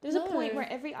that? There's a point where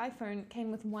every iPhone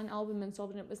came with one album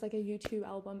installed, and it was like a U2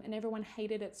 album, and everyone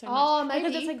hated it so much. Oh, maybe.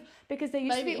 Because it's like, because there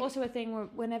used to be also a thing where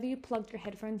whenever you plugged your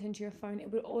headphones into your phone,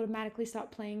 it would automatically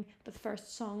start playing the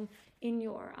first song in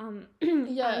your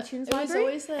iTunes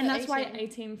library. And that's why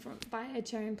 18 by Ed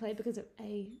Sheeran played, because of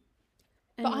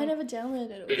But I never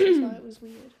downloaded it, which is why it was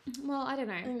weird. Well, I don't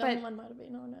know. I think that one might have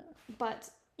been on it. But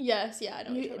yes, yeah, I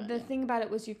know what you're the thing about it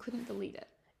was you couldn't delete it.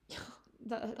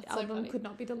 The album could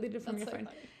not be deleted from your phone.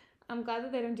 Funny. I'm glad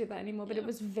that they don't do that anymore, but it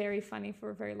was very funny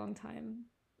for a very long time.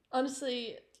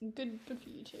 Honestly, good for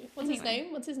you too. What's his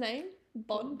name?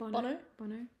 Bono.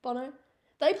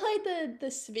 They played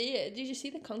the Sphere. Did you see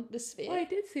the Sphere? Oh, I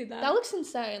did see that. That looks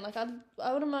insane. Like I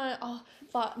wouldn't mind. Oh,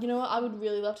 but you know what? I would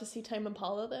really love to see Tame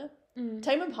Impala there.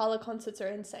 Tame Impala concerts are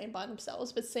insane by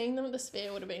themselves, but seeing them at the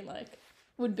Sphere would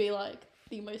be like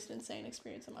the most insane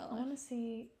experience of my life. I want to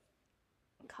see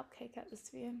Cupcake at the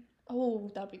Sphere.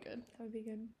 Oh, that'd be good. That'd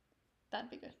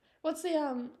be good. What's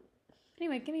the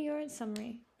Anyway, give me your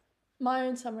summary. My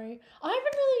own summary.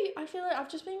 I feel like I've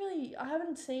just been I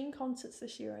haven't seen concerts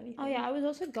this year or anything. Oh yeah, I was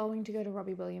also going to go to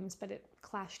Robbie Williams, but it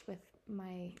clashed with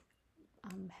my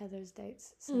Heather's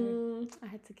dates, so I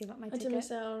had to give up my ticket. I did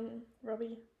miss out on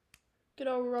Robbie. Good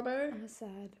old Robbo. I was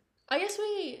sad. I guess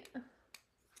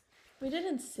we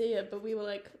didn't see it, but we were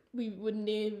like, we were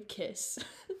near Kiss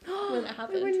when it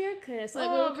happened. We were near Kiss.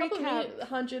 Like, we were a couple of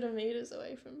hundred meters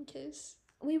away from Kiss.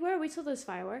 We saw those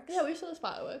fireworks. Yeah, we saw those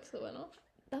fireworks that went off.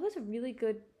 That was a really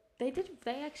good... They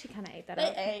actually kind of ate that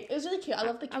up. They ate. It was really cute. I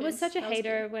love the kids. I was such a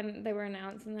hater when they were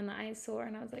announced, and then I saw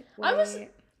and I was like, wait.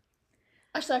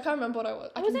 Actually, I can't remember what I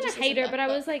was. I wasn't a hater, but I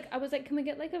was like, can we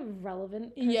get like a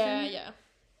relevant person? Yeah.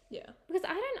 Because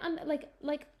I don't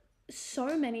like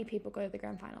so many people go to the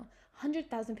grand final.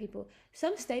 100,000 people.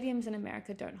 Some stadiums in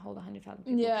America don't hold 100,000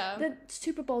 people. Yeah. The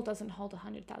Super Bowl doesn't hold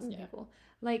 100,000 people.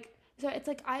 Like, so it's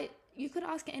like you could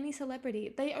ask any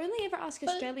celebrity. They only ever ask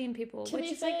Australian people,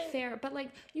 which is like fair. But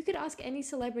like, you could ask any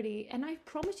celebrity, and I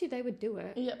promise you they would do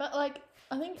it. Yeah, but like,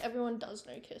 I think everyone does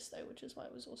know Kiss though, which is why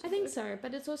it was also. I think so,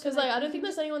 but it's also because like I don't think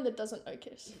there's anyone that doesn't know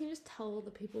Kiss. You can just tell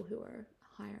the people who are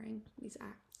hiring these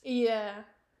acts. Yeah,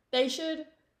 they should.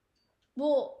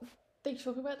 Well, they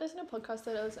talk about this in a podcast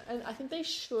that I was, and I think they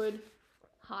should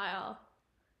hire.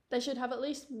 They should have at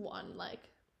least one, like,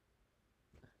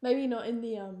 maybe not in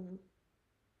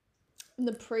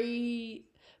the pre,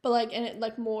 but like in it,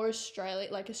 like more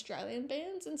Australian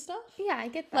bands and stuff. Yeah, I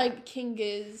get that. Like King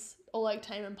Giz or like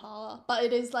Tame Impala, but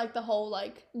it is like the whole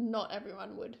like not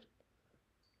everyone would.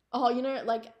 Oh, you know,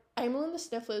 like Emil and the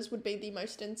Snifflers would be the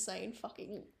most insane,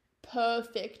 fucking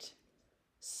perfect,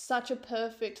 such a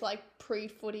perfect like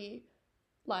pre-footy,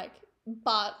 like,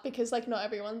 but because like not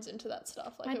everyone's into that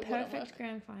stuff. Like my it wouldn't perfect work.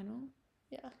 grand final.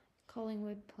 Yeah.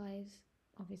 Collingwood plays.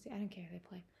 Obviously, I don't care who they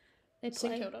play. They play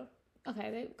St Kilda.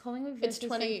 Okay, Collingwood versus St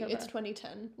Kilda. It's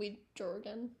 2010. We draw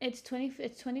again. It's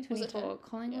 2024.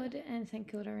 Collingwood and St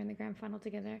Kilda are in the grand final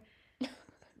together.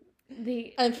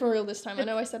 And for real this time. I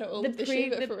know I said it all this year,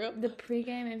 but for real. The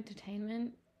pre-game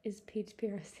entertainment is Peach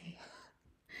PRC.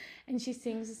 And she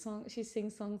sings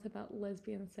songs about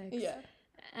lesbian sex. Yeah.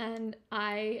 And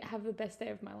I have the best day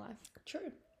of my life.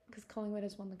 True. Because Collingwood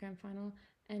has won the grand final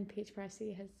and Peach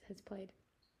PRC has played.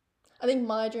 I think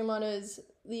my dream one is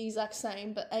the exact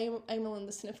same, but Emil and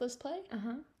the Snifflers play.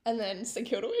 And then St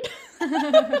Kilda win.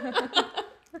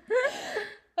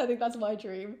 I think that's my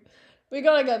dream. We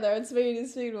gotta get there. It's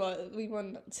been what? We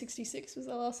won 66 was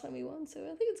the last time we won, so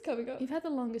I think it's coming up. You've had the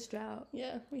longest drought.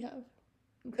 Yeah, we have.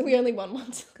 We only won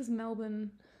once. Because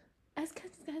Melbourne... I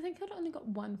think Kilda only got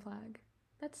one flag.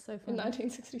 That's so funny. In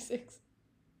 1966.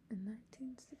 In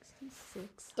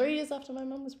 1966. 3 years after my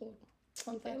mum was born.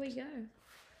 Fun fact. There we go.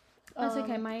 That's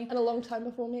okay. And a long time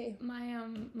before me.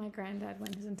 My granddad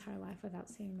went his entire life without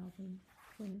seeing Melbourne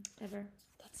win ever.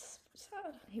 That's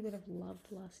sad. He would have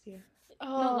loved last year. Oh,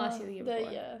 not last year, the year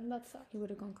before. Yeah, that's sad. He would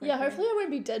have gone crazy. Yeah, hopefully I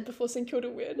won't be dead before St Kilda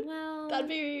win. Well,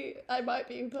 I might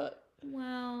be, but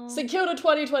well, St Kilda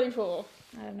 2024.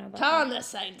 I don't know about Come on, the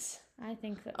Saints. I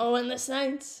think that. Oh, and the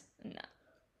Saints.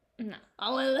 No.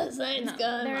 Oh, and the Saints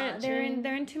go. They're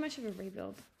in too much of a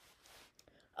rebuild.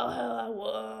 Oh, I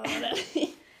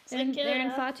would. They're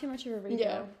in far too much of a rebuild.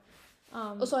 Yeah.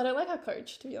 Also, I don't like our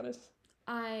coach, to be honest.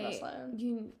 I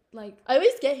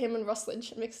always get him and Ross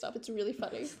Lynch mixed up. It's really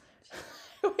funny.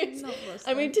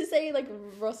 I mean to say like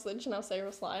Ross Lynch and I'll say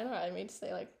Ross Lyon, or I mean to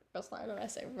say like Ross Lyon and I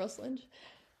say Ross Lynch,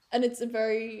 and it's a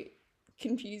very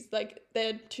confused. Like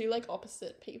they're two like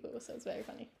opposite people, so it's very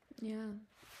funny. Yeah.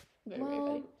 Very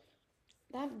funny.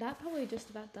 That probably just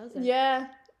about does it. Yeah,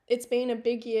 it's been a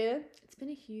big year. It's been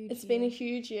a huge. Been a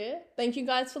huge year. Thank you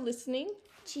guys for listening.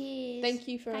 Cheers. Thank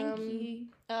you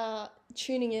for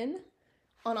tuning in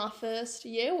on our first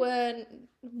year.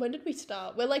 When did we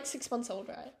start? We're like 6 months old,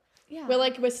 right? Yeah.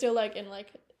 We're still like in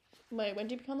like, wait, when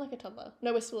did you become like a toddler?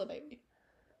 No, we're still a baby.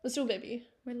 We're still a baby.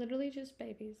 We're literally just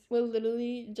babies. We're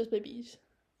literally just babies.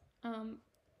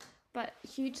 But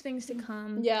huge things to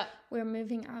come. Yeah. We're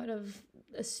moving out of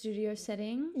a studio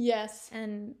setting. Yes.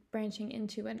 And branching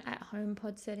into an at-home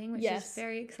pod setting, which is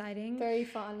very exciting. Very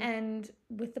fun. And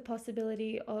with the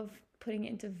possibility of putting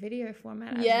it into video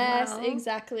format as well. Yes,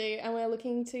 exactly. And we're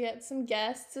looking to get some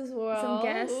guests as well. Some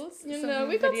guests. You know,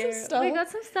 we got some stuff. We got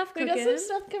some stuff cooking. We got some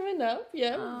stuff coming up.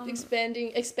 Yeah.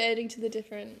 Expanding to the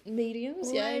different mediums.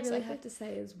 All I really have to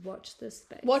say is watch this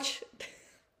space.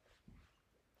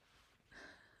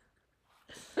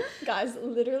 Guys,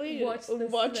 literally watch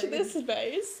this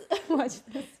space. Watch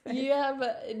this space. You have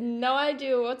no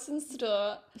idea what's in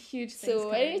store. Huge things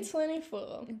coming.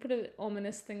 2024. Put an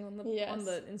ominous thing on the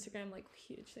Instagram, like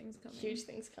huge things coming. Huge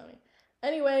things coming.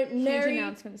 Anyway,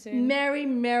 announcement soon.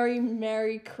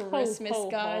 Merry Christmas,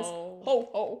 guys. Ho,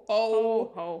 ho,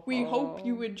 ho. Ho, we hope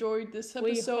you enjoyed this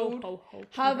episode.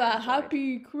 Have a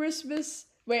happy Christmas.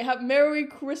 Wait, Merry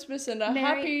Christmas and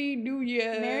Happy New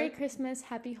Year. Merry Christmas,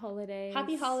 Happy Holidays.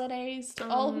 Happy Holidays to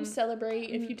all who celebrate.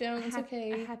 If you don't, it's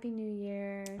okay. Happy New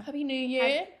Year. Happy New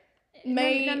Year.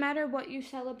 No matter what you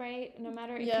celebrate, no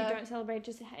matter if you don't celebrate,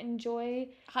 just enjoy.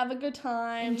 Have a good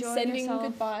time. Sending yourself,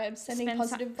 good vibes. Sending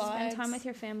positive vibes. Spend time with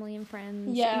your family and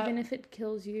friends. Yeah. Even if it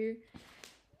kills you.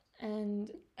 And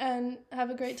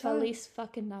have a great time. Feliz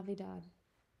fucking Navidad.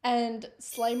 And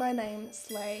slay my name.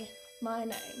 Slay my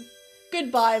name.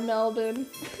 Goodbye, Melbourne.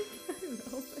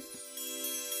 Melbourne.